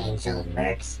Leandri Angel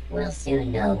mercs will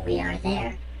soon know we are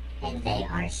there, and they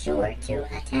are sure to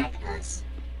attack us.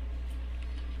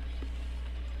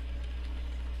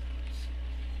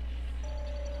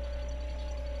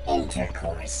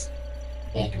 Intercourse.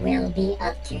 It will be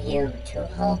up to you to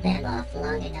hold them off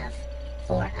long enough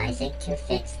for Isaac to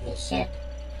fix the ship.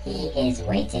 He is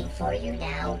waiting for you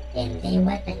now in the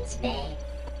weapons bay.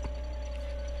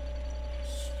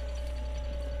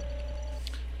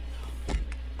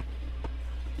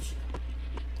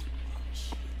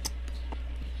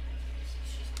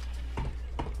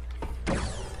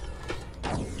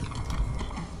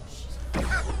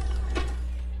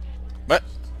 What?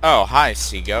 Oh, hi,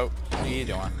 Seagoat. What are you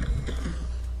doing?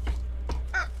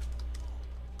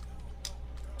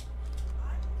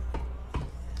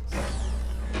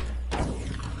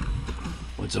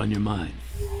 What's on your mind?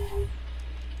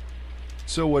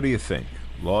 So what do you think?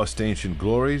 Lost Ancient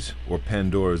Glories or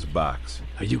Pandora's Box?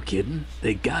 Are you kidding?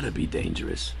 They gotta be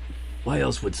dangerous. Why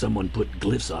else would someone put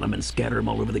glyphs on them and scatter them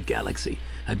all over the galaxy?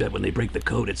 I bet when they break the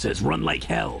code it says run like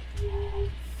hell.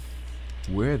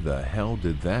 Where the hell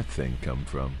did that thing come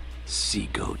from? Sea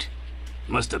goat.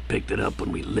 Must have picked it up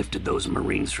when we lifted those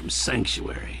Marines from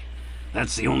Sanctuary.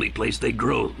 That's the only place they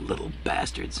grow, little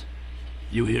bastards.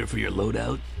 You here for your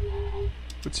loadout?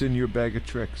 What's in your bag of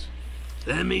tricks?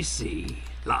 Let me see.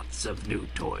 Lots of new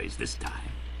toys this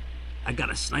time. I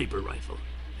got a sniper rifle.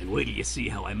 And wait till you see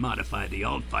how I modify the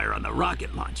alt-fire on the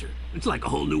rocket launcher. It's like a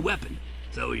whole new weapon.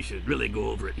 So we should really go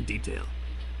over it in detail.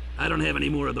 I don't have any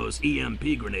more of those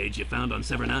EMP grenades you found on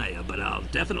Severnaya, but I'll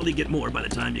definitely get more by the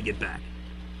time you get back.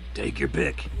 Take your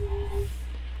pick.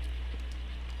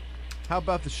 How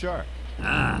about the shark?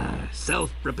 Ah,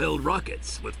 self-propelled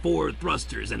rockets with 4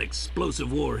 thrusters and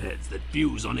explosive warheads that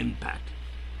fuse on impact.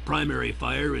 Primary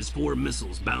fire is 4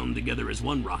 missiles bound together as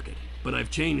 1 rocket, but I've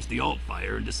changed the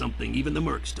alt-fire into something even the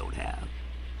mercs don't have.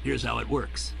 Here's how it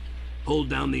works. Hold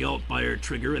down the alt-fire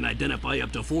trigger and identify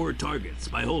up to 4 targets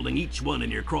by holding each one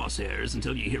in your crosshairs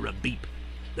until you hear a beep.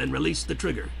 Then release the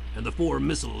trigger, and the 4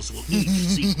 missiles will each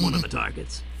seek one of the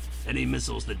targets. Any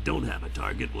missiles that don't have a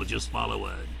target will just follow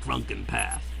a drunken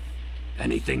path.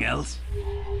 Anything else?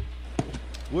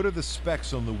 What are the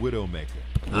specs on the Widowmaker?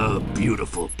 A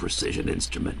beautiful precision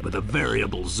instrument with a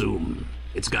variable zoom.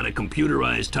 It's got a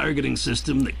computerized targeting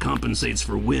system that compensates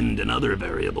for wind and other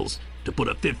variables to put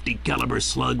a 50 caliber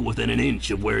slug within an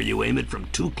inch of where you aim it from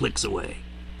 2 clicks away.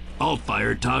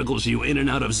 Alt-fire toggles you in and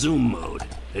out of zoom mode,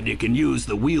 and you can use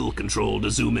the wheel control to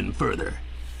zoom in further.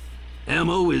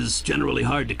 Ammo is generally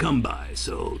hard to come by,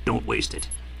 so don't waste it.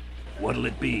 What'll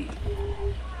it be?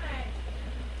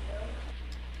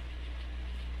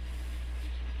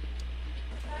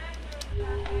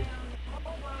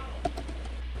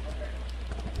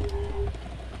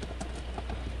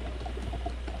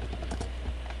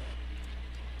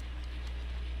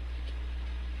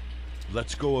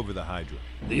 Let's go over the Hydra.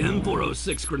 The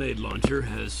M406 grenade launcher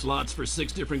has slots for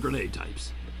 6 different grenade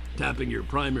types. Tapping your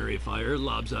primary fire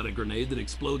lobs out a grenade that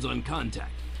explodes on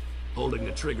contact. Holding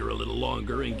the trigger a little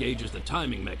longer engages the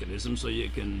timing mechanism so you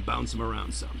can bounce them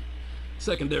around some.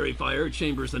 Secondary fire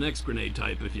chambers the next grenade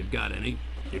type if you've got any.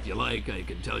 If you like, I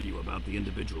can tell you about the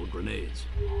individual grenades.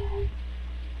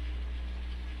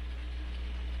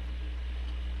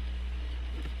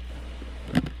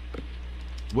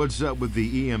 What's up with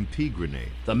the EMP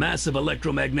grenade? The massive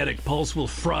electromagnetic pulse will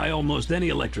fry almost any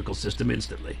electrical system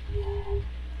instantly.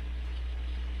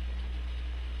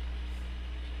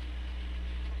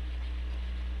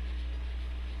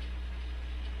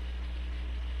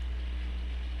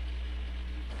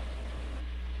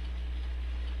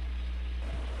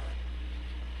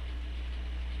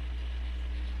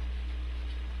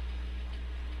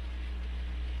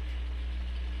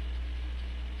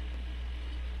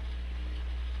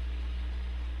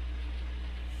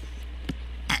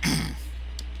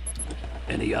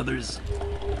 Any others?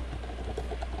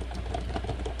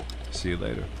 See you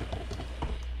later.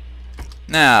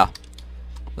 Now,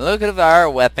 look at our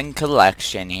weapon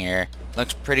collection here.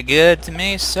 Looks pretty good to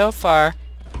me so far.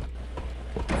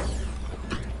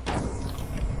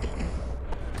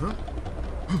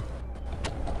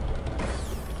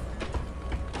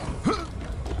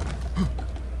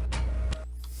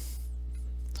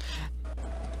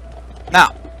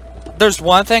 Now, there's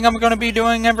one thing I'm going to be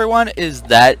doing, everyone, is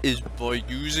by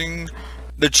using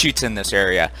the cheats in this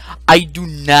area. I do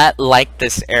not like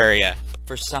this area.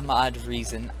 For some odd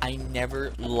reason, I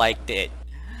never liked it.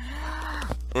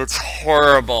 It's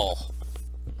horrible.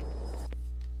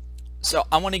 So,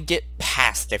 I want to get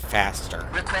past it faster.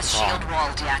 Request shield wall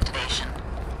deactivation.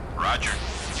 Roger.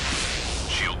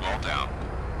 Shield wall down.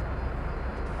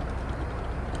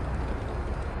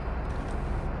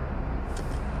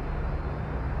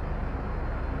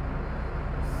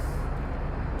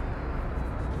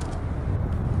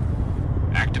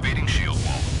 Activating shield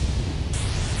wall.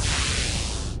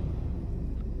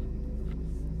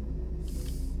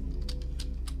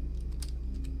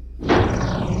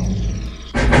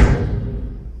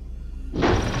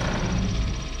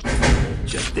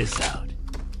 Check this out.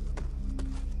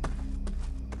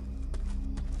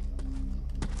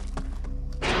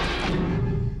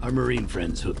 Our Marine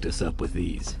friends hooked us up with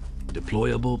these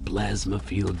deployable plasma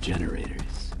field generators.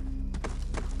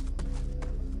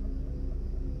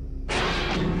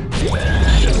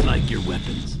 Just like your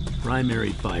weapons,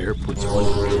 primary fire puts one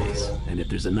in place, and if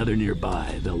there's another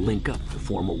nearby, they'll link up to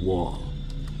form a wall.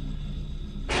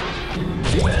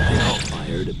 Alt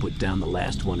fire to put down the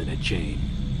last one in a chain.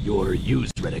 Your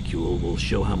used reticule will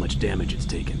show how much damage it's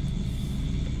taken.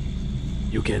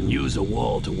 You can use a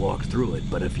wall to walk through it,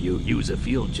 but if you use a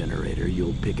field generator,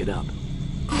 you'll pick it up.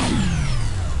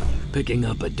 Picking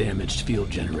up a damaged field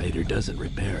generator doesn't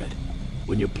repair it.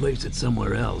 When you place it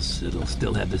somewhere else, it'll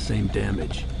still have the same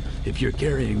damage. If you're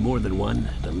carrying more than one,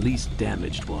 the least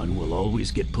damaged one will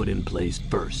always get put in place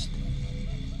first.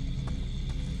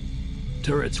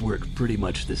 Turrets work pretty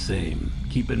much the same.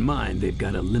 Keep in mind they've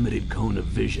got a limited cone of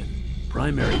vision.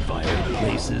 Primary fire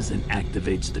places and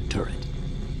activates the turret.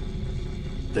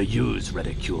 The use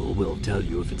reticule will tell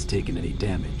you if it's taken any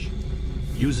damage.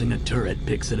 Using a turret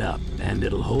picks it up, and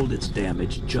it'll hold its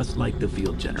damage just like the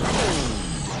field generator.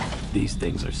 These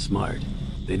things are smart.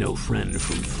 They know friend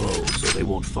from foe, so they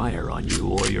won't fire on you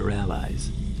or your allies.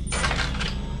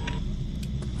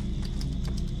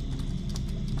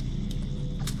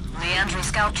 Leandri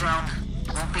scout drone.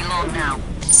 Won't be long now.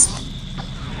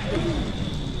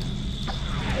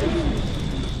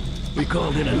 We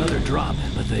called in another drop,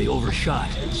 but they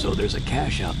overshot, so there's a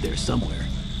cache out there somewhere.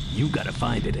 You gotta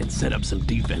find it and set up some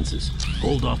defenses.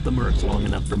 Hold off the mercs long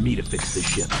enough for me to fix the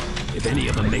ship. If any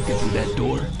of them make it through that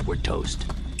door, we're toast.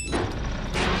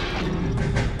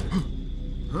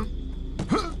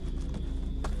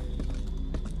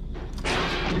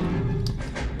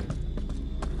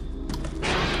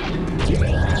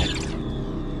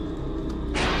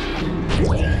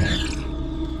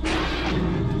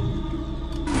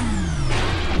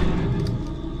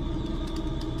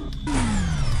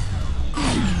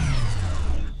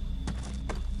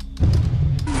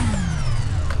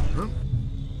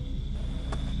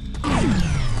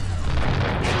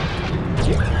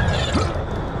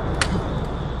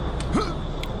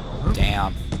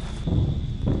 Damn.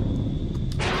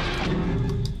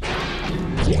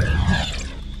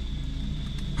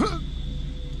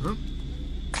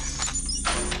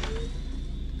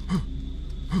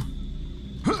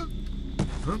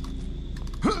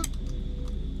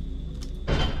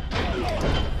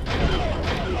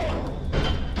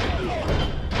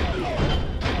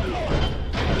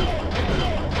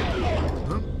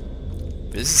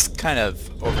 This is kind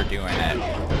of overdoing it.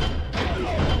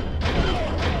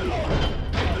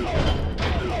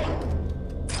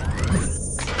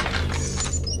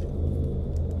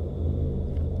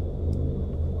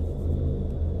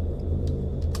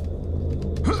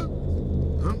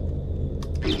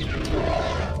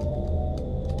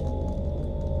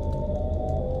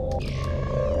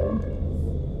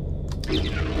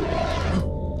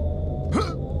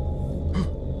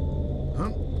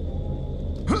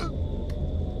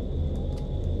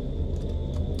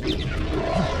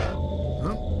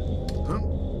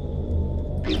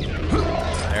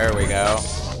 There we go.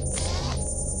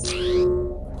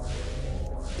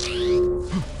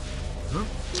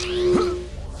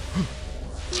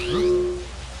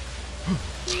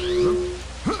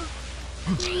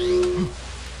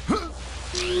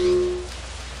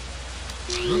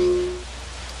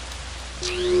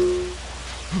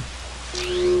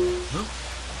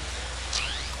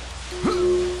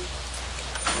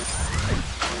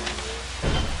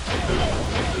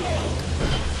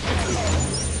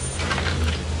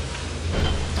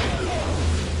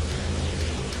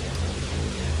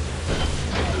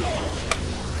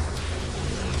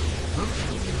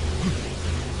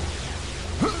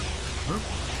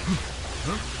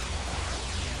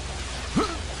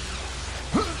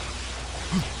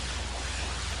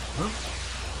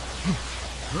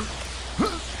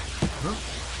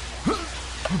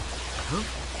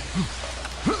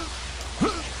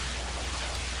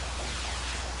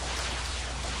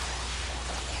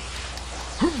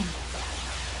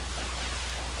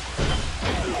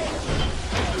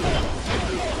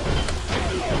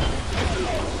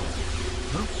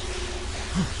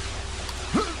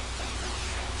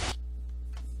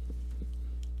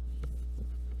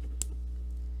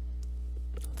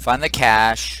 Find the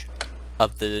cache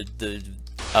of the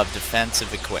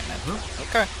defensive equipment.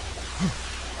 Okay.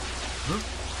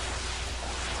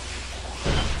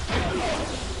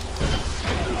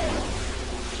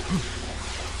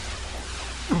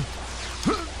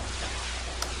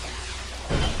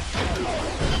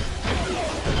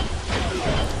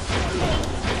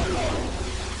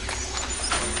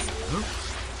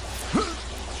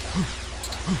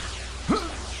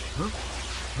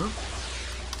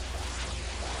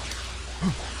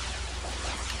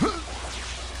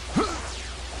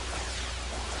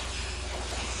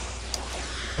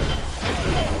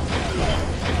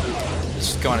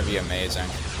 This is going to be amazing.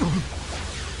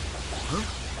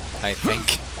 I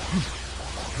think.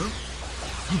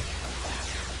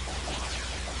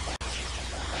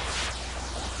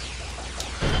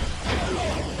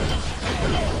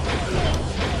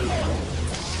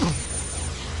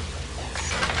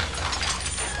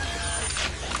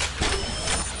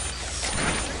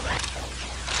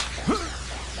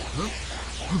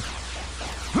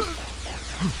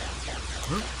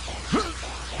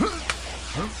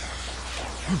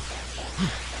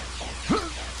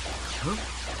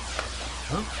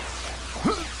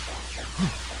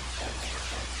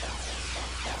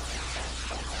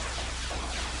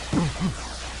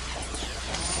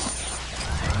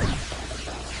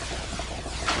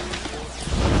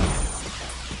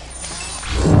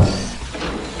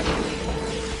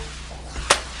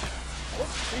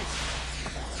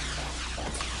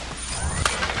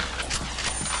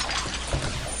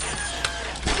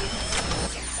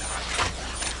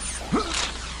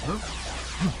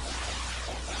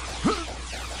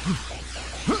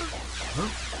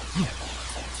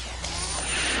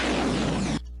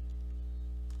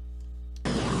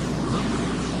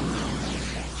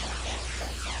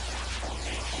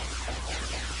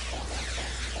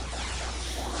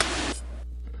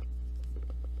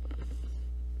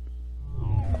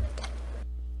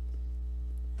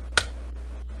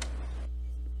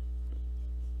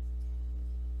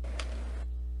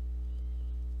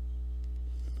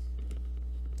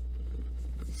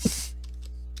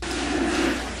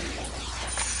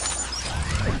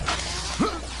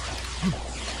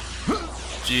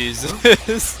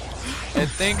 Jesus. I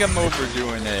think I'm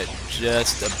overdoing it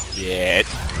just a bit.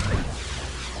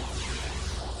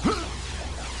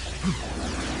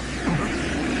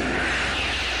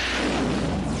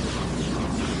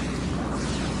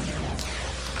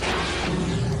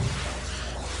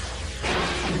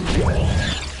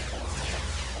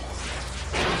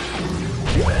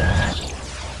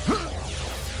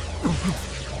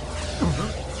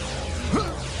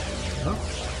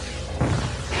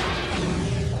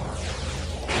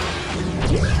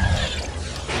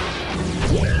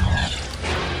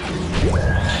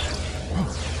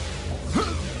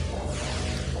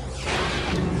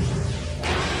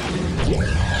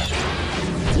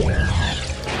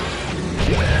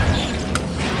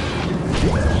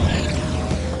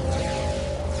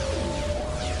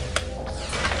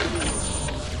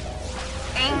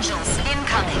 Angels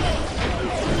incoming.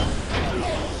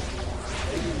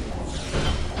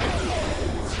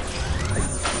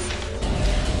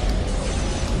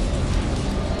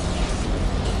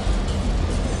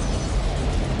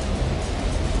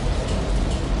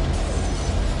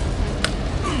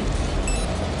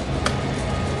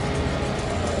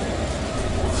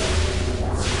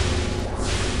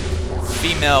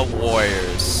 Female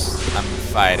warriors I'm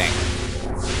fighting.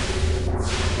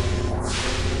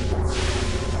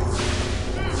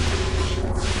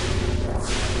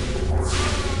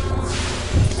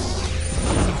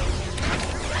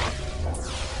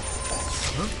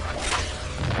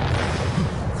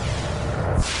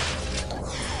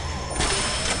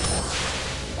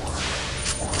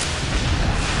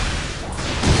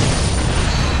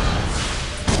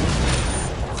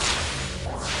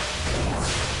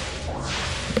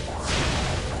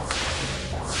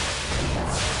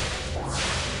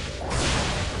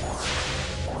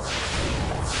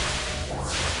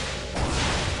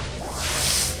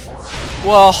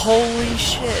 Well, holy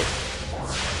shit.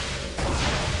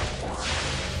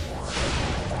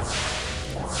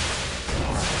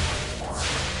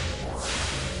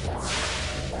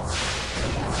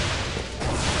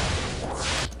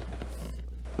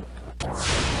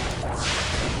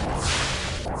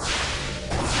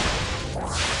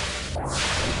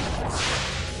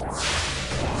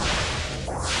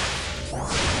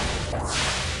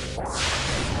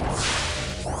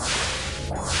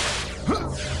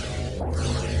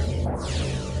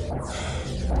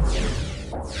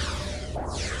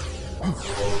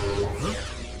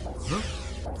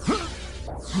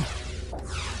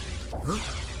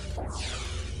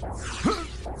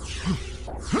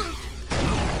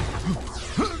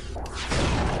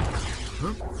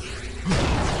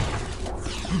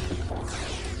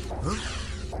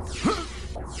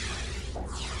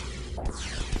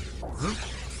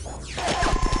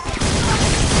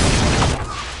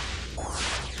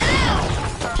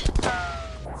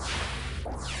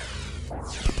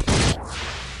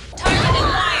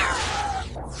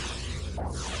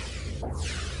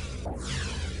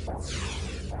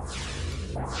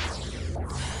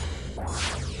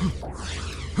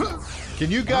 Can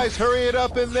you guys hurry it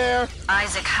up in there?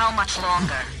 Isaac, how much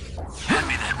longer? Hand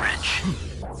me that wrench.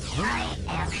 I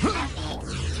am happy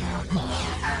to be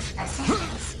of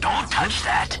assistance. Don't touch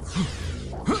that.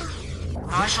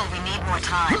 Marshal, we need more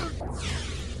time.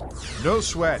 No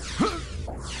sweat.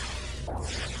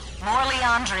 More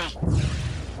Leandri.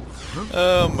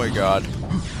 Oh my god.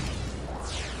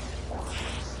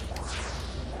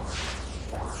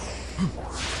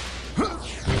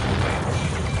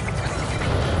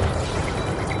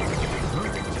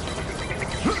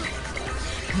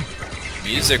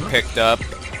 Music picked up.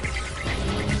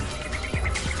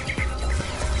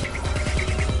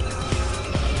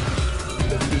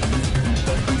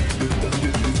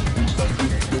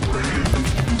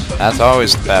 That's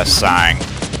always the best sign.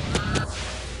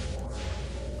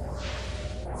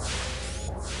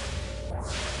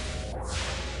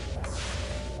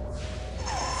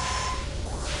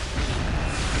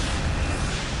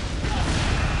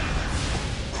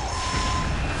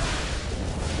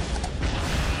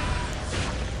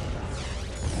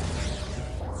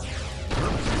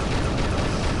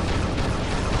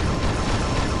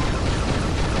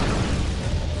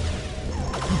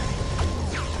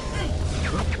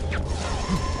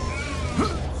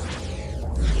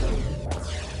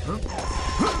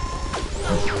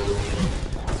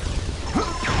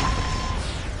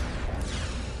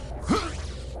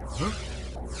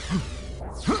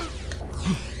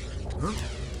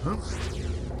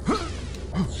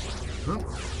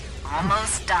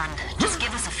 Almost done. Just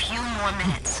give us a few more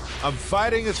minutes. I'm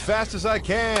fighting as fast as I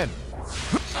can.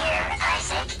 Here,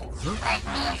 Isaac. Let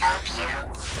me help you.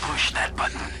 Push that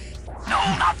button. No,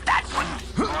 not that one.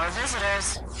 More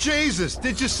visitors. Jesus,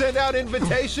 did you send out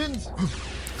invitations?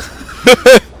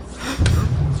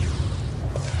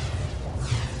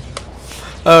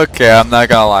 Okay, I'm not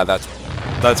gonna lie,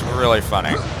 that's really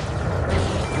funny.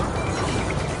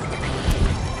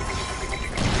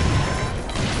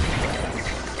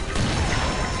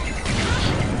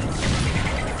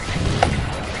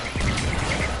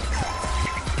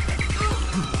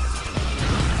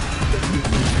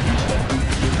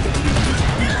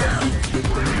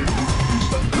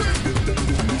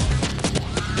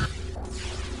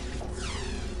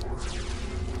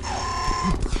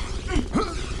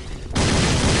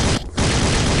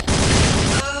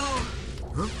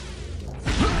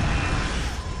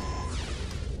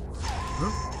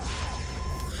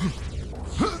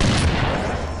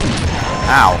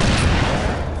 Ow.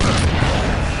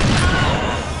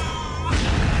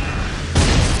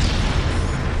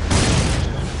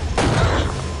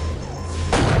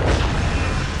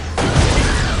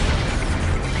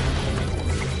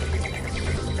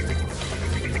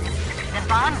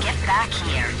 Devon, get back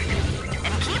here.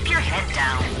 And keep your head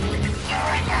down.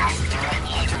 You're not doing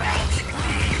it right.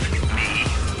 Leave me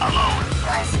alone.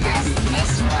 Was just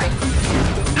this one.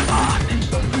 Devon,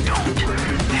 don't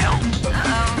help.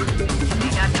 Uh-oh. We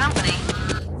got company.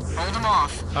 Hold him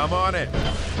off. I'm on it.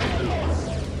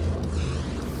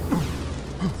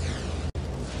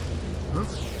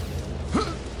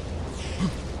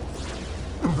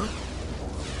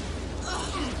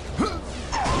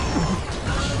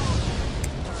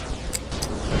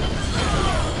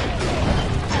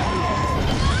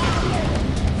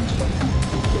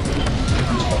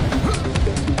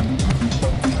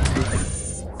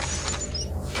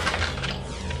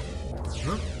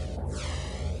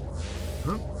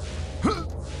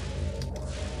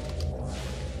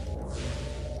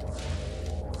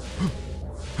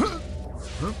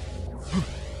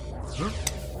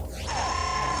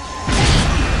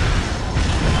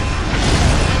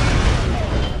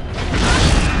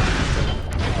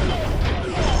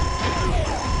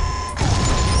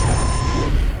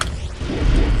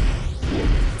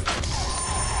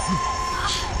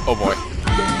 Oh boy.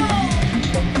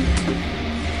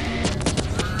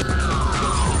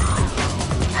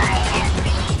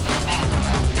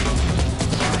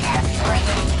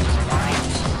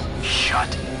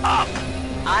 Shut up.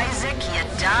 Isaac, you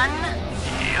done?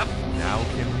 Yep. Now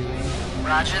can we leave?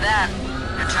 Roger that.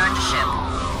 Return to ship.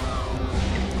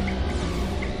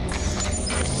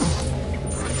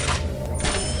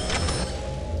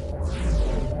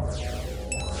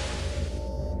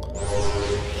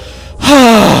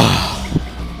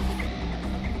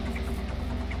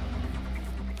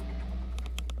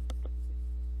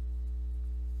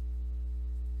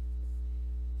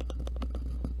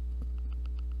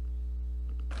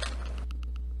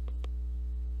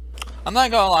 I'm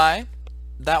not gonna lie,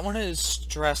 that one is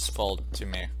stressful to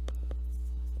me.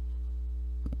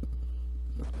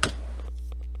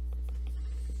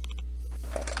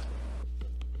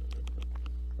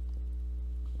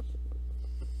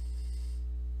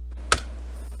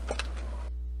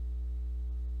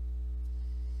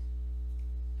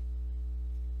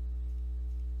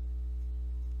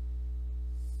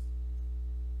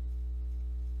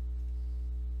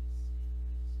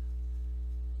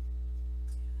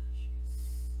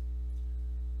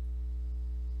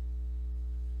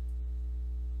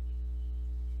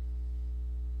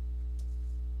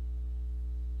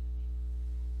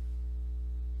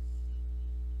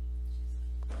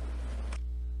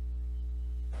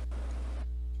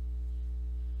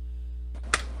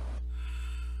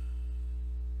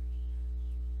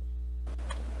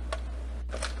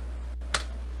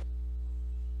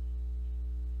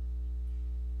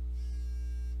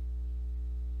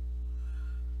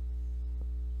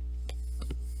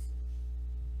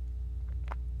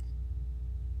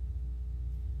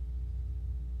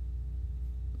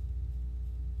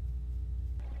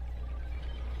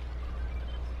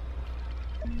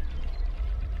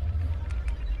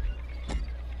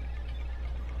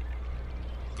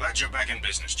 Glad you're back in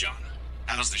business, John.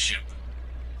 How's the ship?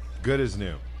 Good as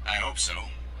new. I hope so.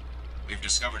 We've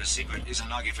discovered a secret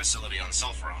Izanagi facility on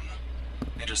Sulfuron.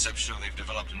 Intercepts show they've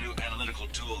developed a new analytical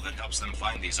tool that helps them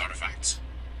find these artifacts.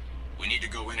 We need to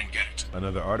go in and get it.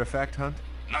 Another artifact hunt?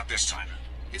 Not this time.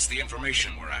 It's the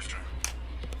information we're after.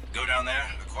 Go down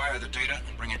there, acquire the data,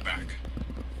 and bring it back.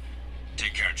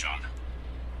 Take care, John.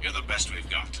 You're the best we've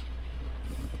got.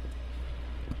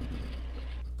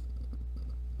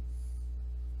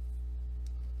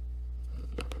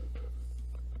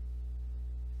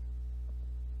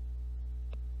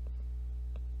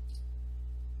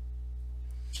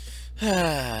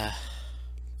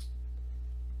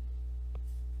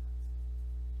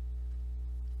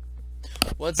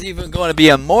 What's even going to be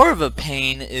a more of a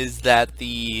pain is that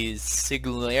the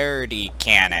singularity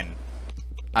cannon.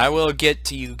 I will get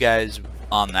to you guys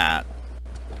on that.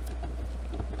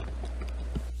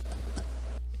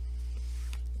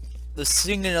 The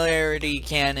singularity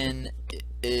cannon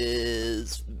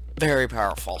is very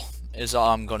powerful, is all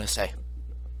I'm going to say.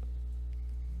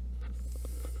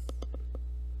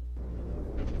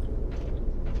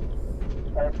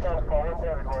 Let's go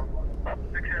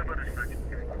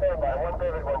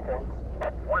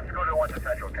to one to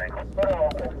Central Tank.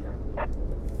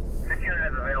 This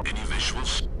unit is available. Any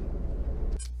visuals?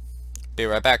 Be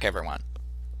right back, everyone.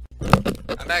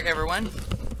 I'm back, everyone.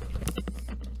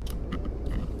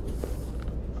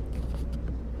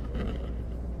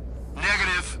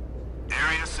 Negative.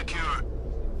 Area secure.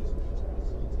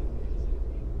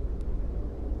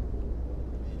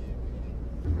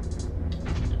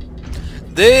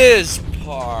 This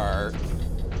part.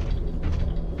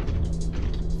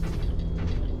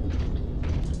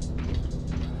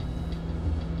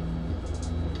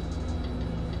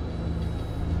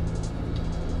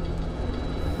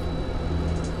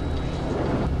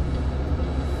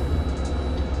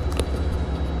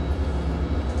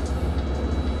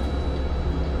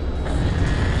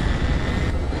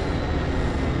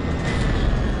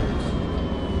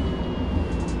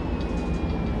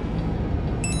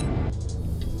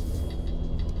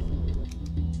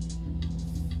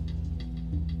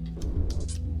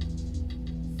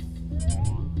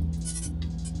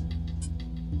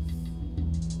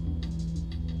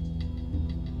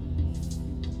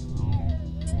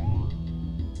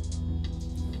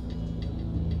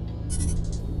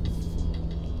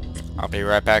 I'll be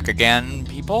right back again,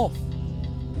 people.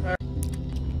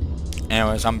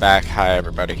 Anyways, I'm back. Hi,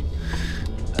 everybody.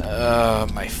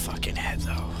 My fucking head,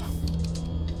 though.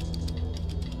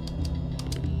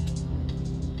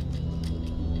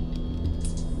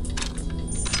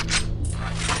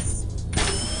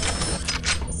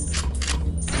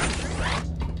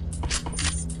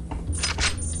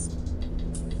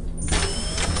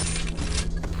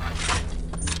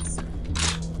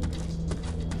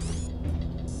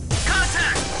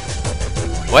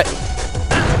 What?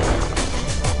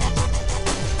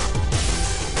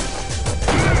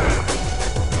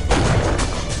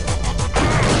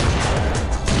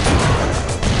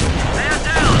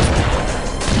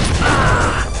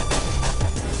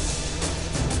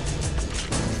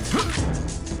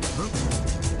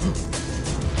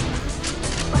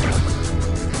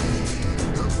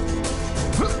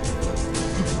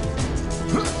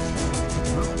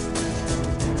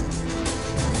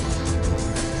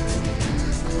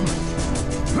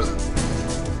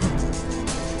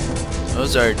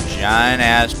 Those are giant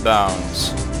ass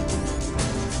bones.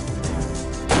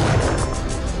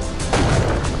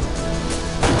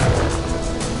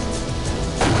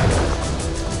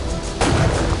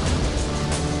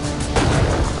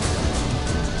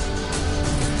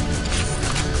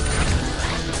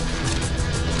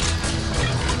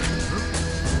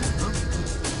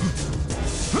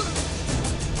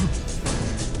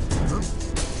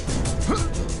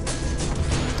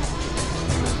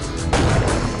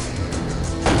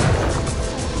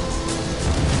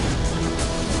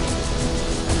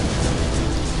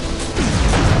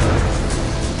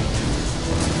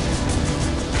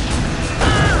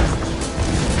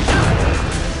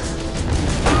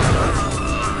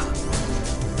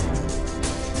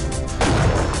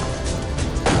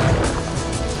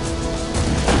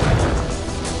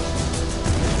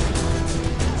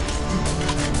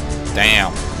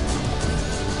 Damn.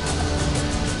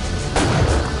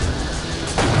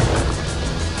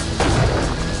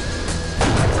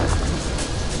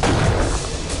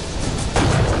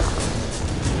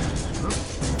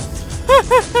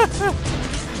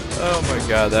 Oh my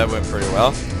god, that went pretty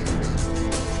well.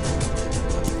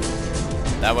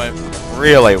 That went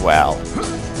really well.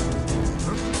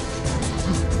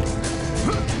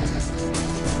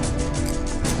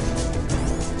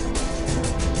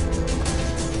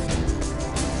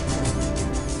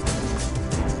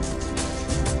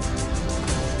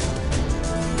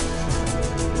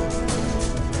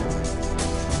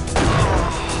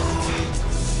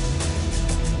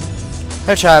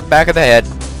 Headshot, back of the head.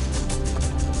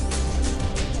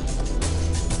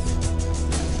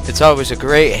 It's always a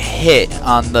great hit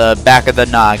on the back of the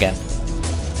noggin.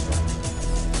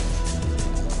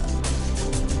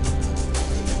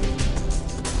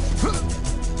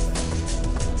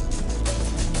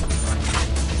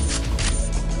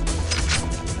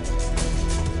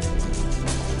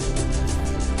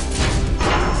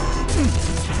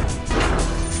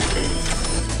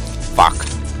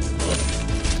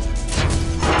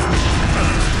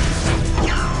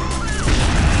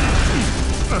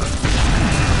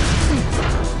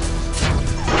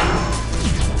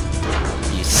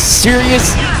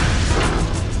 serious?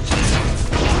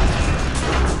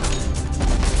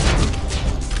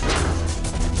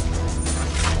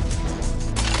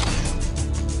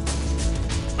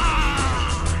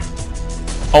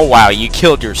 Oh wow, you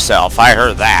killed yourself. I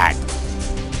heard that.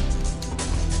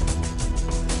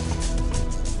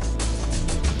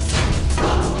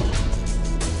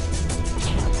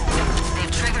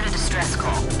 They've triggered a distress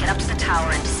call. Get up to the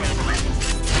tower and disable it.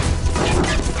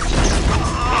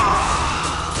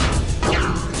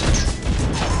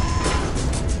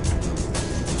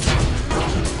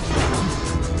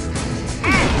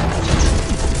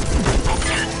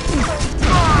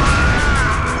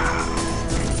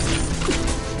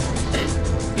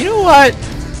 You know what?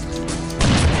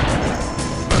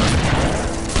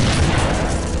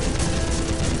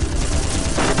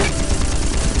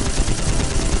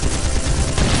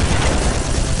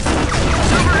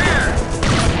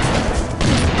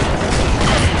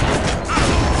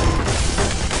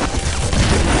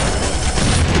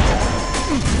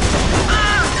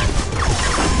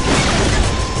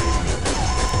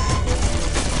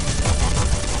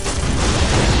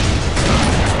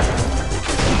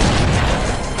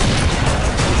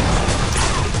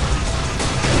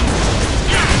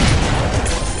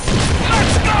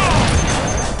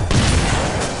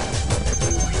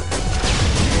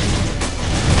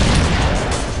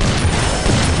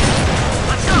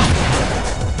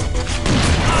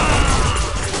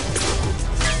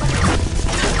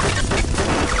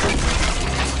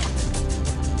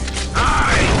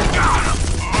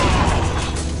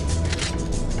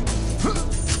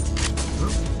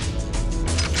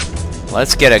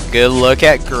 Let's get a good look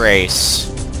at Grace.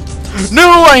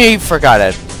 No, I forgot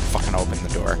to fucking open the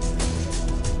door.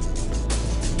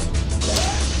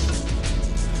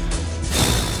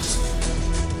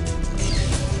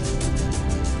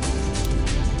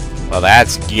 Well,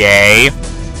 that's gay.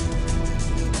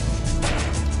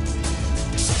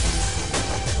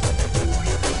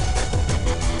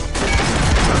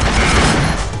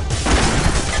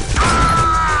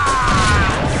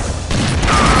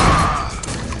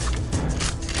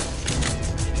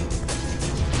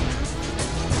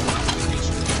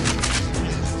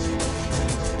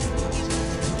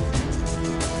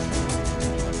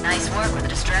 Nice work with the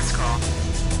distress call.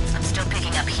 I'm still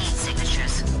picking up heat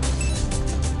signatures.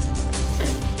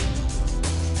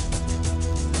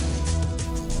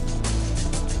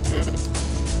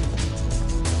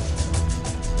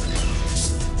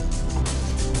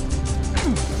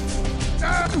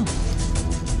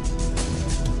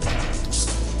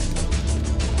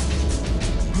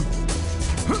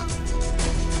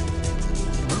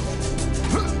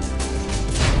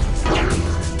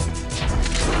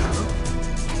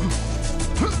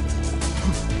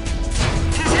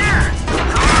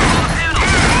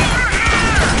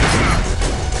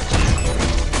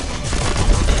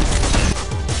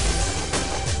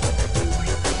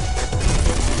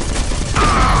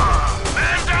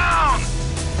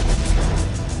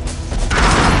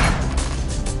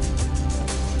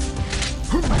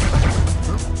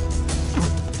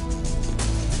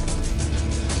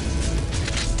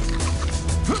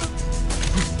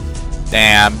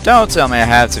 Damn, don't tell me I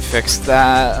have to fix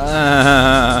that.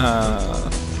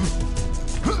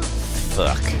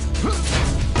 Fuck.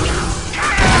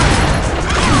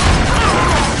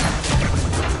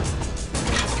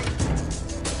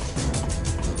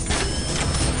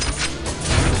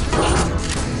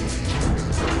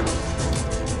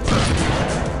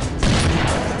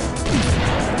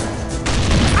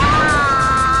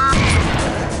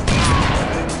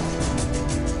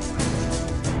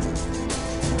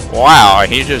 Wow,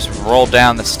 he just rolled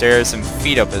down the stairs in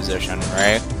fetal position,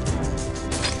 right?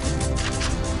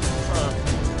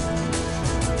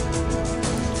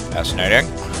 Fascinating.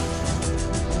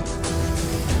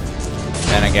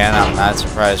 Then again, I'm not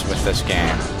surprised with this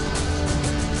game.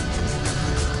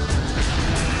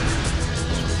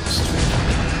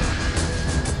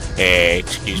 Hey,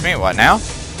 excuse me, what now?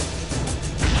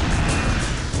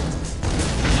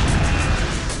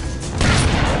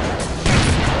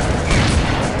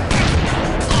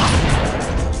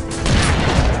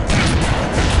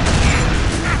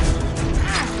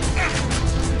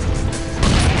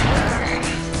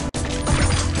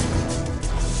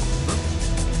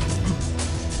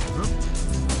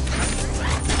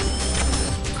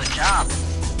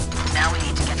 Now we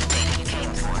need to get the data you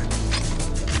came for.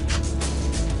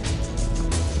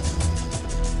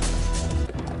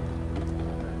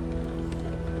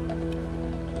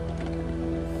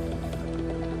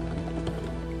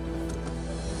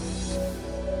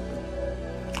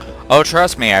 Oh,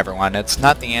 trust me, everyone, it's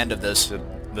not the end of this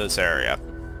area.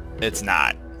 It's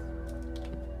not.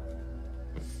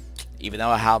 Even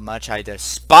though how much I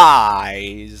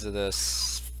despise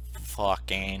this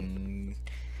fucking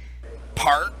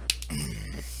part.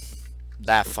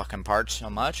 That fucking part so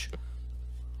much.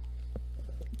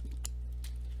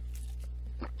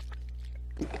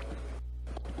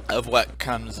 Of what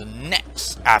comes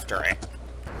next after it.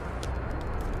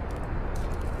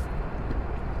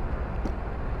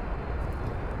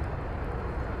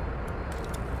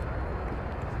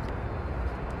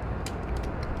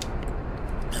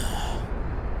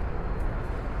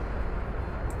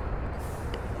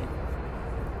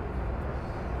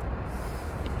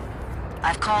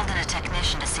 I've called in a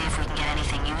technician to see if we can get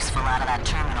anything useful out of that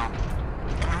terminal.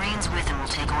 The Marines with him will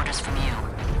take orders from you.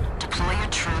 Deploy your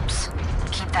troops,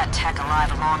 and keep that tech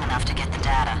alive long enough to get the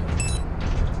data.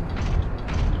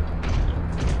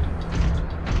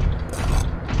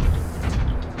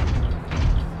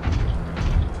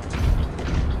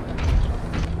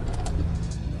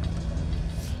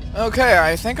 Okay,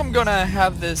 I think I'm gonna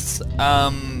have this,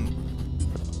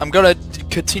 I'm gonna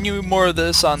continue more of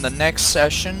this on the next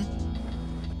session.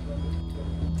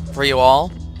 For you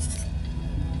all.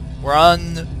 We're on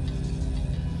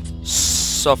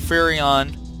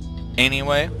Sulfurion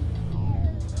anyway.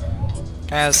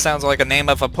 Kinda sounds like a name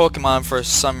of a Pokemon for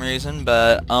some reason,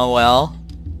 but oh well.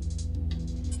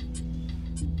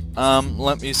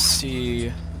 Let me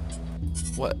see.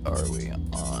 What are we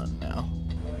on now?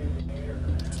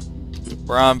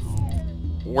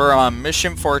 We're on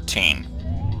mission 14.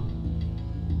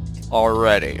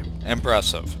 Already.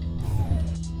 Impressive.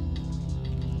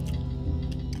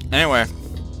 Anyway,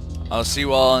 I'll see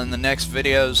you all in the next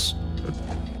videos.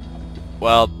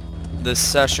 Well, this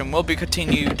session will be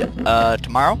continued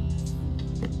tomorrow.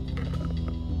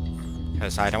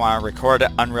 Because I don't want to record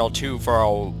Unreal 2 for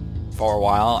a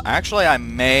while. Actually, I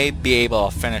may be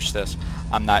able to finish this.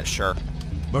 I'm not sure.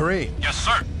 Marine. Yes,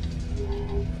 sir.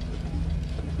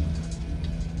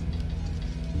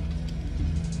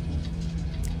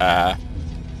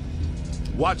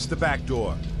 Watch the back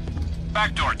door.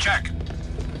 Back door, check.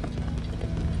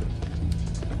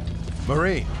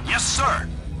 Marine. Yes, sir.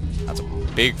 That's a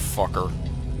big fucker.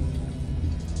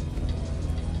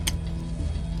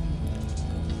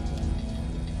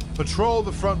 Patrol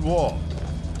the front wall.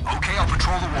 Okay, I'll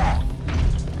patrol the wall.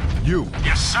 You.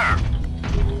 Yes, sir.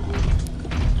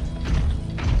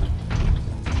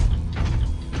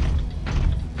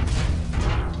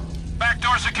 Back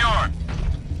door secured.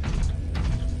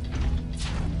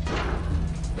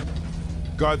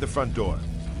 Guard the front door.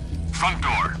 Front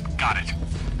door. Got it.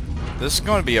 This is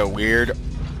going to be a weird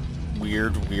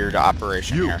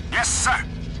operation You. here. Yes, sir.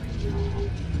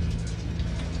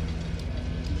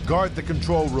 Guard the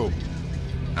control room.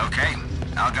 Okay,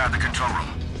 I'll guard the control room.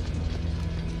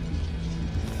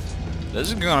 This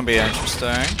is going to be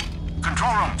interesting.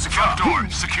 Control room, secure. Front door,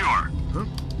 secure.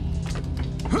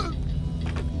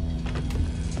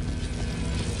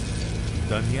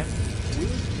 Done yet?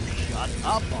 Shut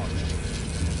up already.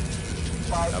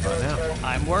 How about now?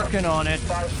 I'm working on it.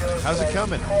 How's it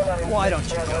coming? Why don't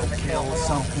you go kill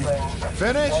something?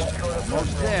 Finished?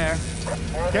 Almost there.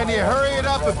 Can you hurry it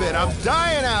up a bit? I'm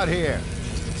dying out here.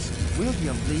 Will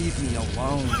you leave me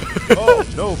alone? Oh,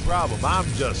 no problem. I'm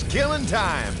just killing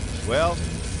time. Well,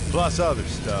 plus other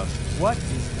stuff. What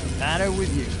is the matter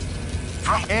with you?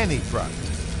 From Any front.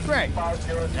 Great.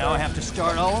 Now I have to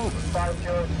start all over.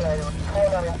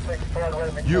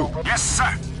 You. Yes,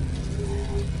 sir.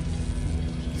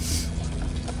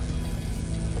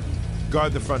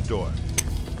 Guard the front door.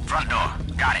 Front door.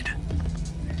 Got it.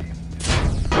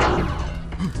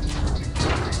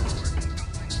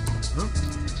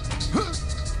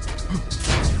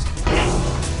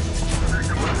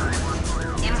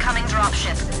 Incoming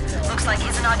dropship. Looks like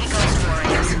Izanagi Ghost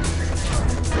Warriors.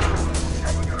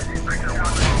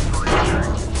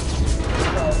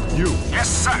 You. Yes,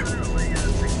 sir.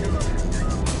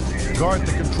 Guard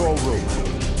the control room.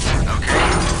 Okay,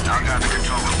 I'll guard the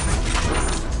control room.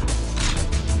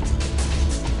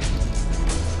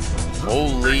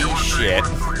 Holy shit.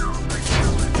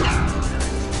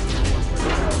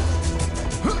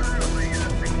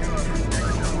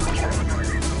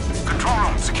 Control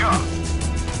room secure.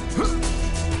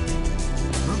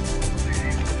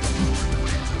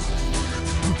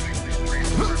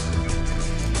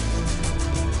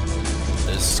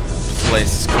 This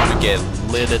place is going to get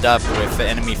lit up with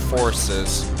enemy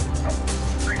forces.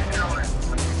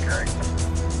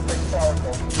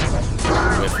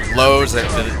 With loads of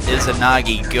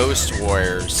Izanagi Ghost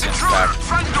Warriors, in fact.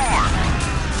 Front door.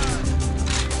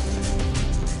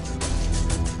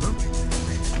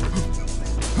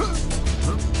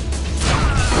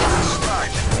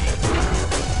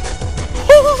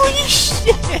 Holy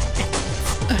shit!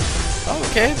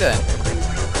 Okay then.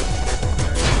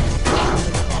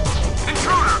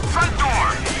 Intruder, front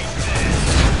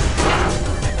door!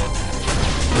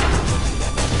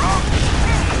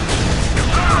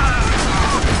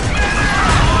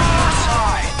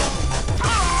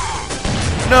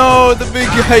 No, the big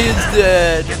guy is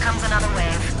dead. Here comes another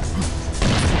wave.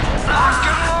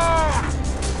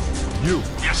 You,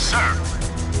 Yes, sir.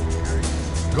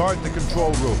 guard the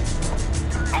control room.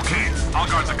 Okay, I'll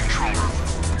guard the control room.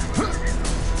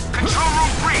 Control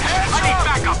room breach! I need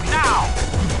backup now!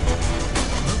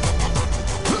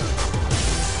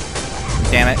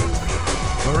 Damn it.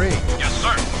 Marine, Yes,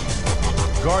 sir.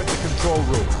 guard the control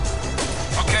room.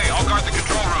 Okay, I'll guard the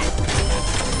control room.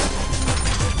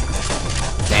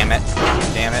 Damn it.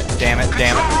 Damn it. Damn it.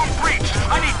 Damn Control it. room breach! I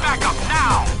need backup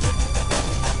now!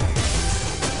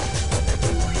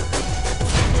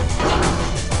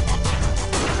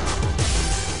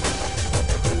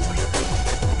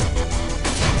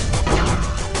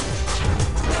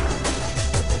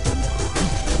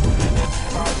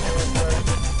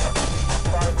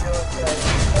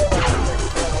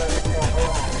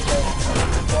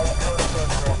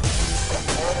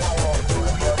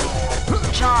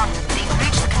 John, they've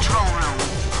reached the control room.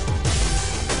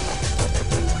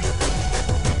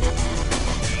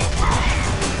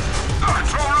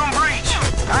 Control room breach!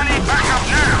 I need backup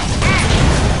now!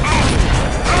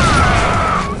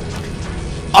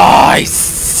 I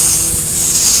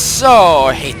so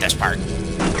hate this part.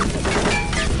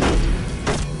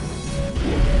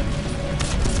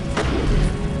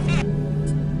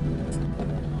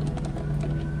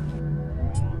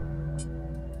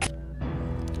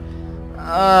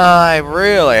 I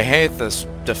really hate this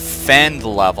defend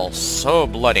level so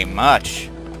bloody much.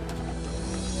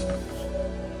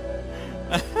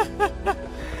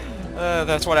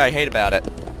 That's what I hate about it.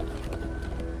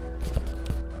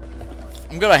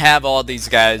 I'm gonna have all these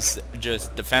guys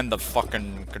just defend the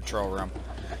fucking control room.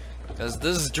 Because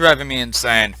this is driving me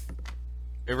insane.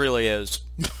 It really is.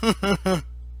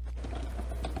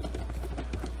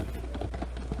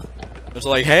 It's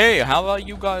like, hey, how about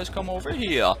you guys come over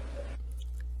here?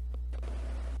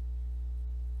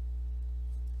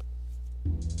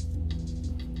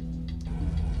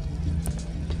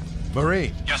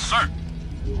 Marine, Yes, sir.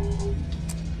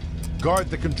 guard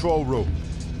the control room.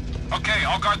 Okay,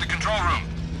 I'll guard the control room.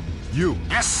 You,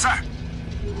 Yes, sir.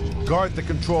 guard the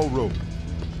control room.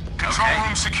 Control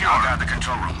room secure. I'll guard the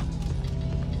control room.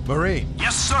 Marine,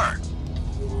 Yes, sir.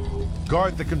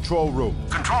 guard the control room.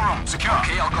 Control room secure.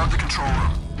 Okay, I'll guard the control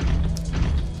room.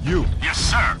 You, Yes,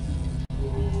 sir.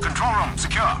 Control room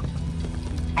secure.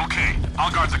 Okay,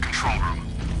 I'll guard the control room.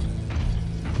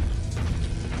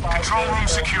 Control room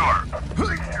secure.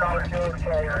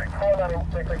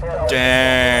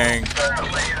 Dang.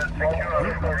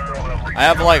 I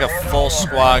have like a full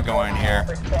squad going here.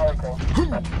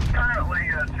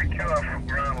 Currently secure from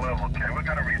ground level. Okay, we're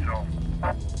gonna resolve.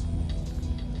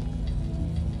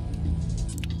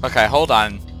 Okay, hold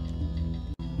on.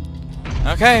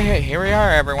 Okay, hey, here we are,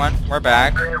 everyone. We're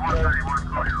back. Currently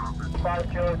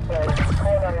secure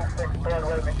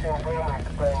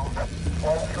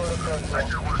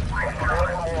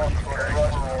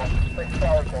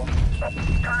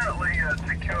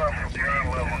from ground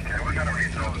level. Okay, we're gonna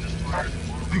resolve this part.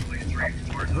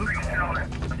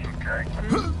 Okay.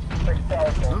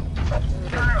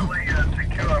 Currently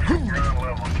secure from ground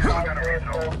level. Okay, we're gonna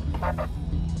resolve.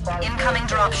 Incoming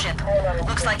dropship.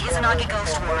 Looks like Izanagi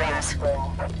Ghost Warriors.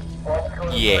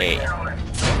 Yay. Currently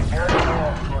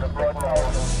secure from ground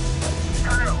level.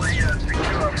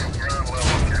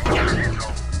 Okay, we're gonna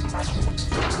resolve.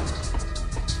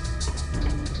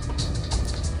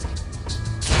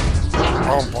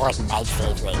 Oh boy, my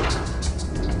favorite.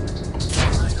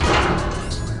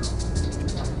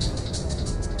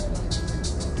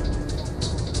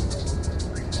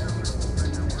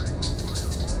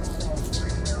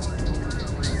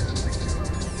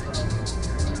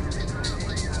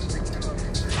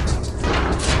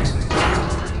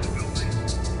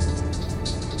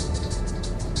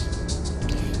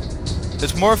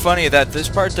 It's more funny that this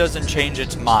part doesn't change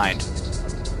its mind.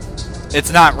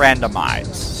 It's not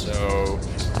randomized, so...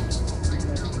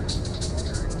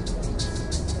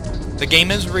 The game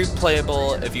is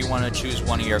replayable if you want to choose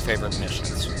one of your favorite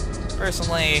missions.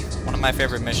 Personally, one of my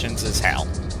favorite missions is Hell.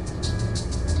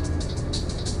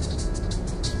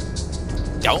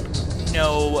 Don't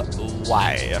know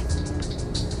why.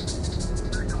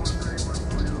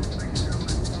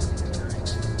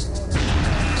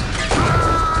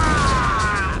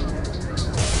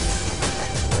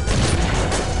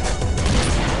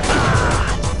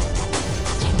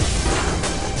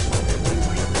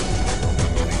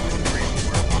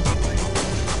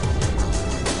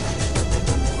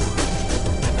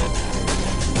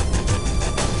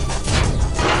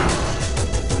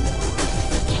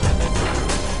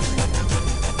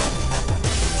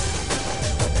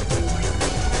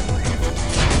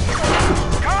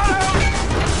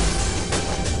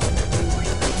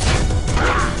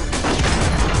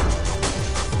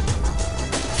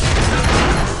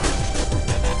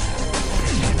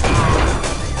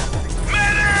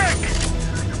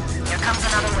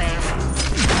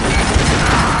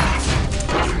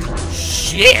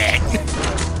 shit!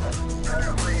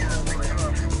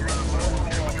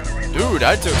 Dude,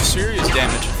 I took serious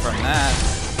damage from that.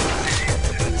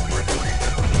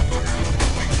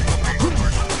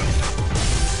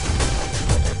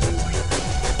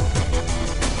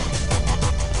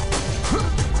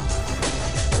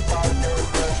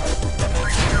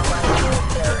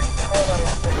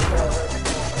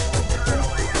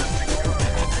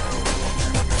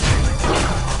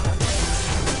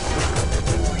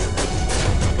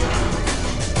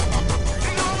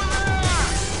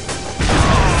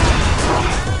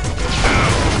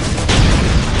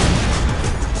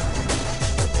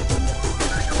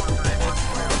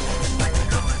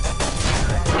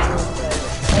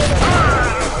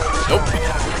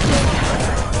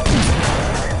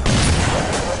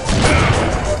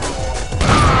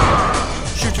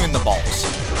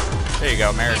 There you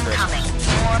go, Merry Christmas.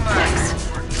 More mercs.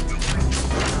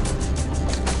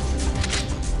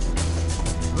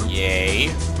 Yay.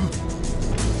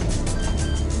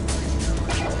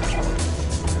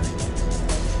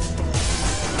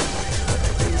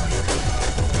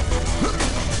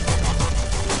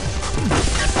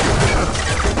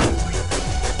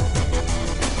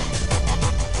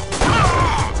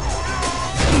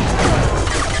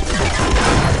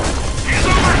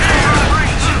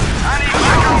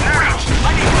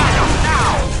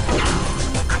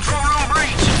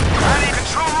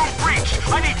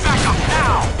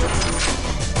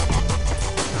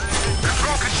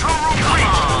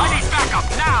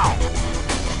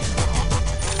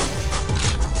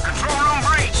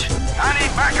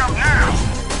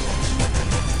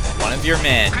 One of your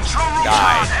men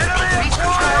died.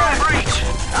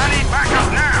 I need backup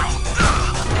now!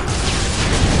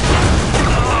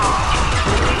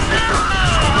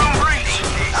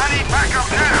 I need backup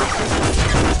now!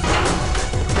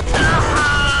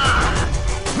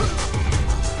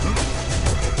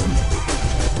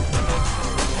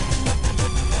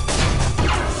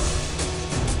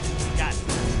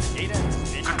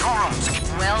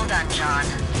 Well done, John.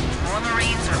 More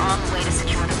Marines are on the way to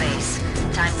secure the base.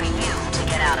 Time for you to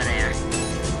get out of there.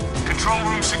 Control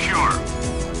room secure.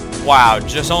 Wow,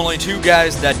 just only 2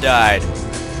 guys that died.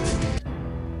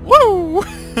 Woo!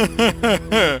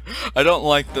 I don't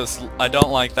like this. I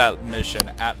don't like that mission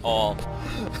at all.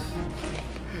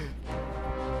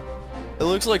 It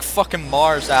looks like fucking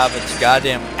Mars out of its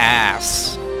goddamn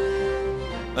ass.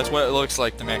 That's what it looks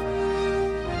like to me.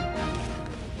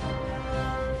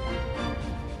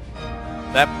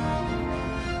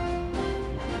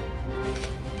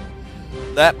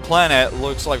 That planet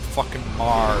looks like fucking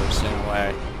Mars in a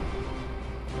way.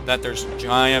 That there's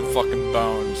giant fucking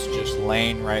bones just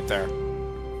laying right there.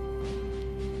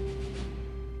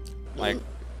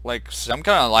 Like some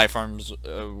kind of life forms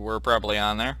were probably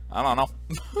on there. I don't know.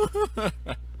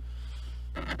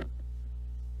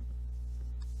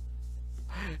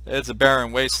 It's a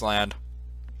barren wasteland.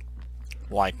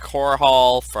 Like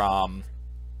Korhal from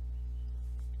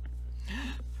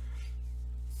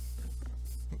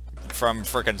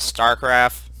frickin'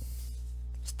 StarCraft.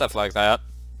 Stuff like that.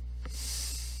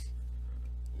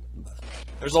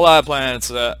 There's a lot of planets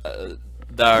that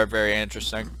are very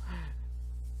interesting.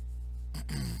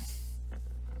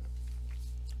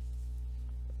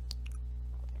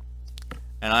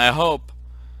 And I hope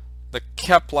the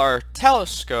Kepler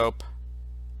telescope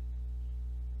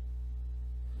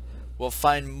will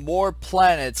find more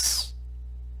planets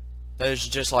that is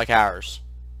just like ours.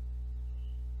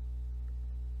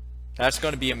 That's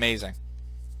going to be amazing.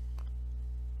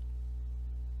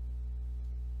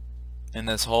 In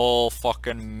this whole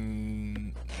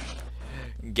fucking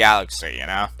galaxy, you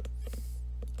know?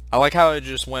 I like how it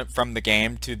just went from the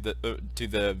game to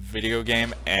the video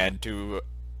game and to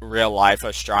real life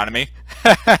astronomy.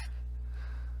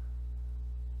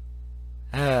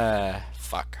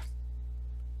 Fuck.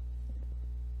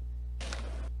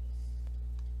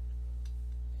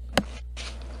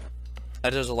 I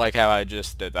just like how I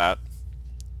just did that.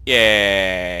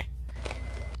 Yay!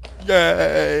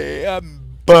 Yay!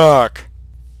 I'm back!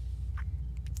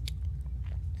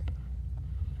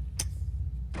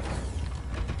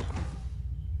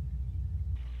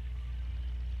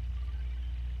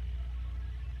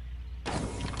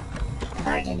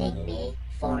 Pardoning me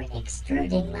for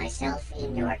extruding myself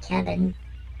in your cabin.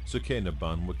 It's okay,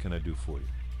 Naban. What can I do for you?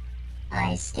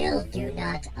 I still do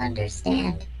not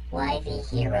understand why the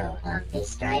hero of the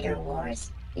Strider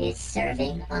Wars is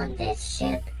serving on this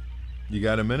ship. You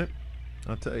got a minute?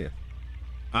 I'll tell you.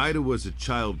 Ida was a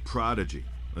child prodigy,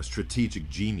 a strategic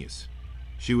genius.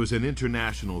 She was an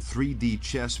international 3D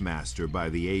chess master by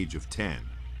the age of 10,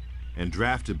 and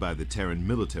drafted by the Terran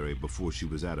military before she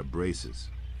was out of braces.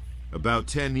 About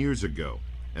 10 years ago,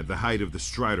 at the height of the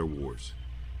Strider Wars,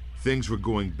 things were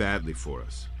going badly for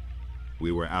us.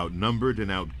 We were outnumbered and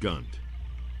outgunned.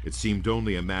 It seemed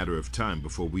only a matter of time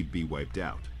before we'd be wiped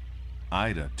out.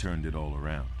 Ida turned it all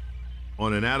around.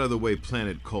 On an out-of-the-way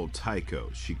planet called Tycho,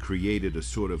 she created a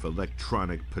sort of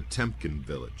electronic Potemkin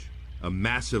village, a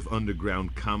massive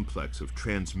underground complex of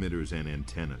transmitters and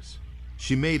antennas.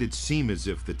 She made it seem as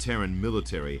if the Terran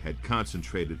military had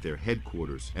concentrated their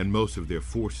headquarters and most of their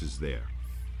forces there.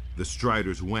 The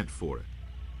Striders went for it.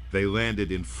 They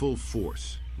landed in full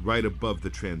force, right above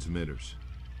the transmitters.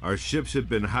 Our ships had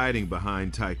been hiding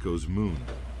behind Tycho's moon.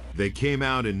 They came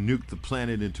out and nuked the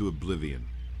planet into oblivion.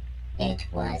 It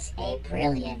was a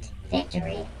brilliant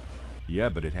victory. Yeah,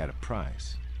 but it had a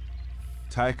price.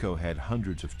 Tycho had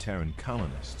hundreds of Terran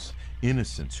colonists,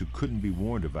 innocents who couldn't be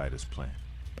warned of Ida's plan.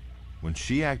 When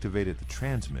she activated the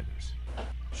transmitters,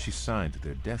 she signed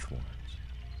their death warrants.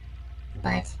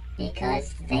 But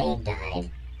because they died,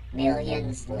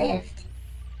 millions lived.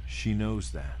 She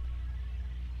knows that.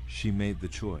 She made the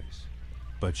choice,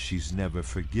 but she's never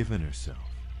forgiven herself.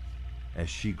 As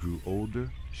she grew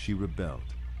older, she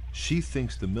rebelled. She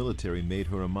thinks the military made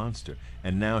her a monster,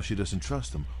 and now she doesn't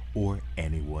trust them or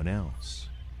anyone else.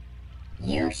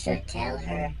 You should tell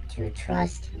her to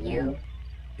trust you.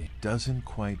 It doesn't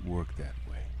quite work that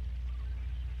way.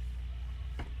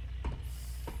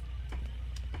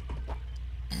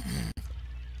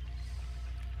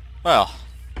 Well.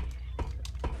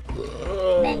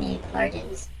 Many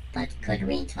pardons, but could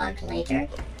we talk later?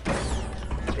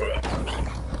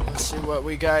 Let's see what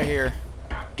we got here.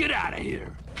 Get out of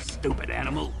here, stupid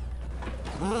animal.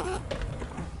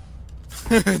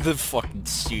 The fucking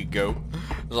sea goat.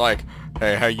 It's like,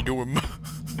 hey, how you doing?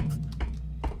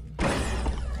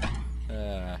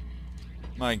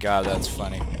 My god, that's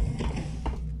funny.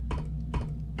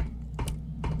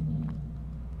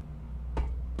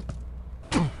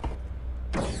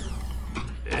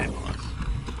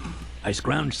 I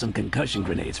scrounged some concussion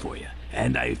grenades for you,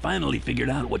 and I finally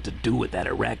figured out what to do with that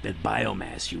arachnid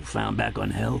biomass you found back on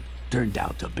Hell. Turned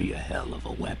out to be a hell of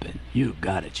a weapon. You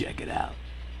gotta check it out.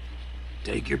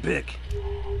 Take your pick.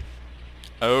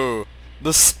 Oh,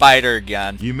 the spider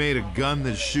gun. You made a gun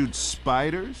that shoots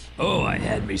spiders? Oh, I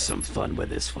had me some fun with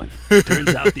this one.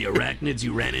 Turns out the arachnids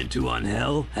you ran into on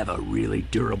Hell have a really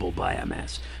durable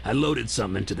biomass. I loaded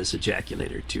some into this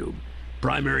ejaculator tube.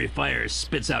 Primary fire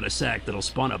spits out a sac that'll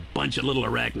spawn a bunch of little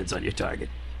arachnids on your target.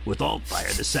 With alt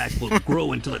fire, the sac will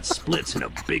grow until it splits and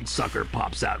a big sucker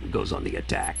pops out and goes on the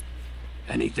attack.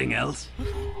 Anything else?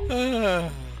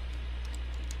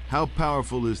 How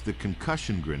powerful is the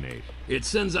concussion grenade? It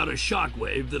sends out a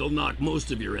shockwave that'll knock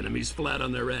most of your enemies flat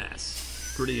on their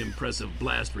ass. Pretty impressive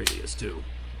blast radius, too.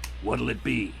 What'll it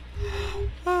be?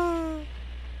 Oh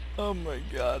my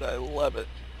god, I love it.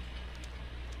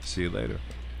 See you later.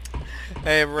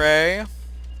 Hey, Ray.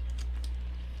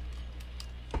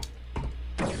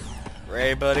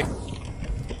 Ray, buddy.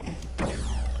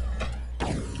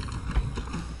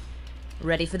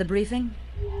 Ready for the briefing?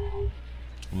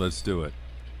 Let's do it.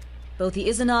 Both the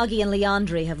Izanagi and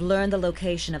Liandri have learned the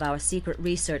location of our secret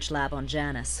research lab on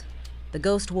Janus. The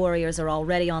Ghost Warriors are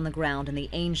already on the ground and the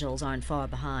Angels aren't far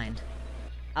behind.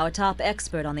 Our top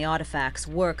expert on the artifacts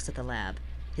works at the lab.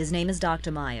 His name is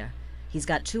Dr. Meyer. He's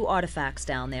got 2 artifacts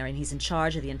down there and he's in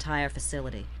charge of the entire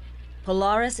facility.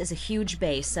 Polaris is a huge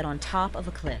base set on top of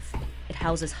a cliff. It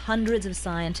houses hundreds of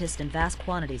scientists and vast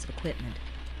quantities of equipment.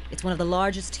 It's one of the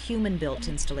largest human-built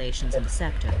installations in the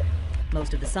sector.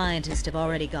 Most of the scientists have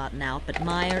already gotten out, but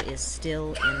Meyer is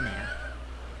still in there.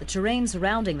 The terrain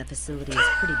surrounding the facility is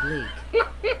pretty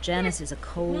bleak. Janus is a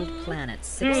cold planet,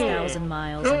 6,000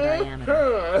 miles in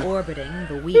diameter, orbiting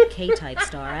the weak K-type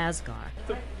star Asgar.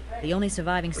 The only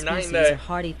surviving species are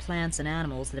hardy plants and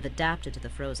animals that have adapted to the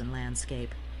frozen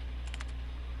landscape.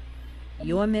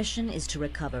 Your mission is to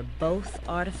recover both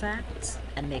artifacts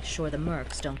and make sure the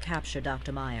Mercs don't capture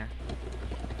Dr. Meyer.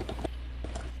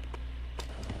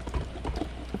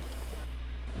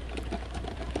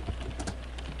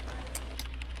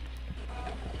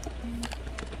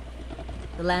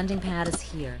 The landing pad is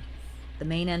here. The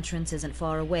main entrance isn't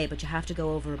far away, but you have to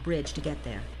go over a bridge to get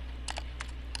there.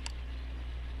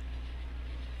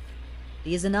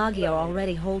 The Izanagi are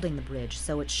already holding the bridge,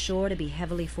 so it's sure to be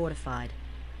heavily fortified.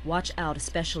 Watch out,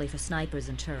 especially for snipers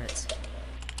and turrets.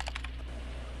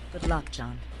 Good luck,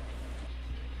 John.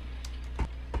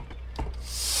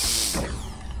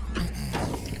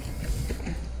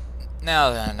 Now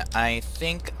then, I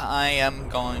think I am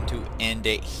going to end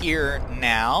it here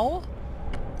now.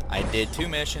 I did 2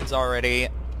 missions already.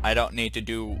 I don't need to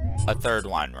do a 3rd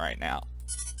one right now.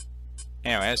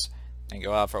 Anyways, thank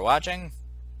you all for watching.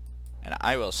 And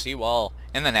I will see you all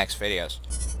in the next videos.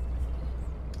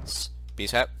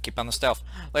 Peace out. Keep on the stealth.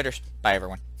 Later. Bye,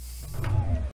 everyone.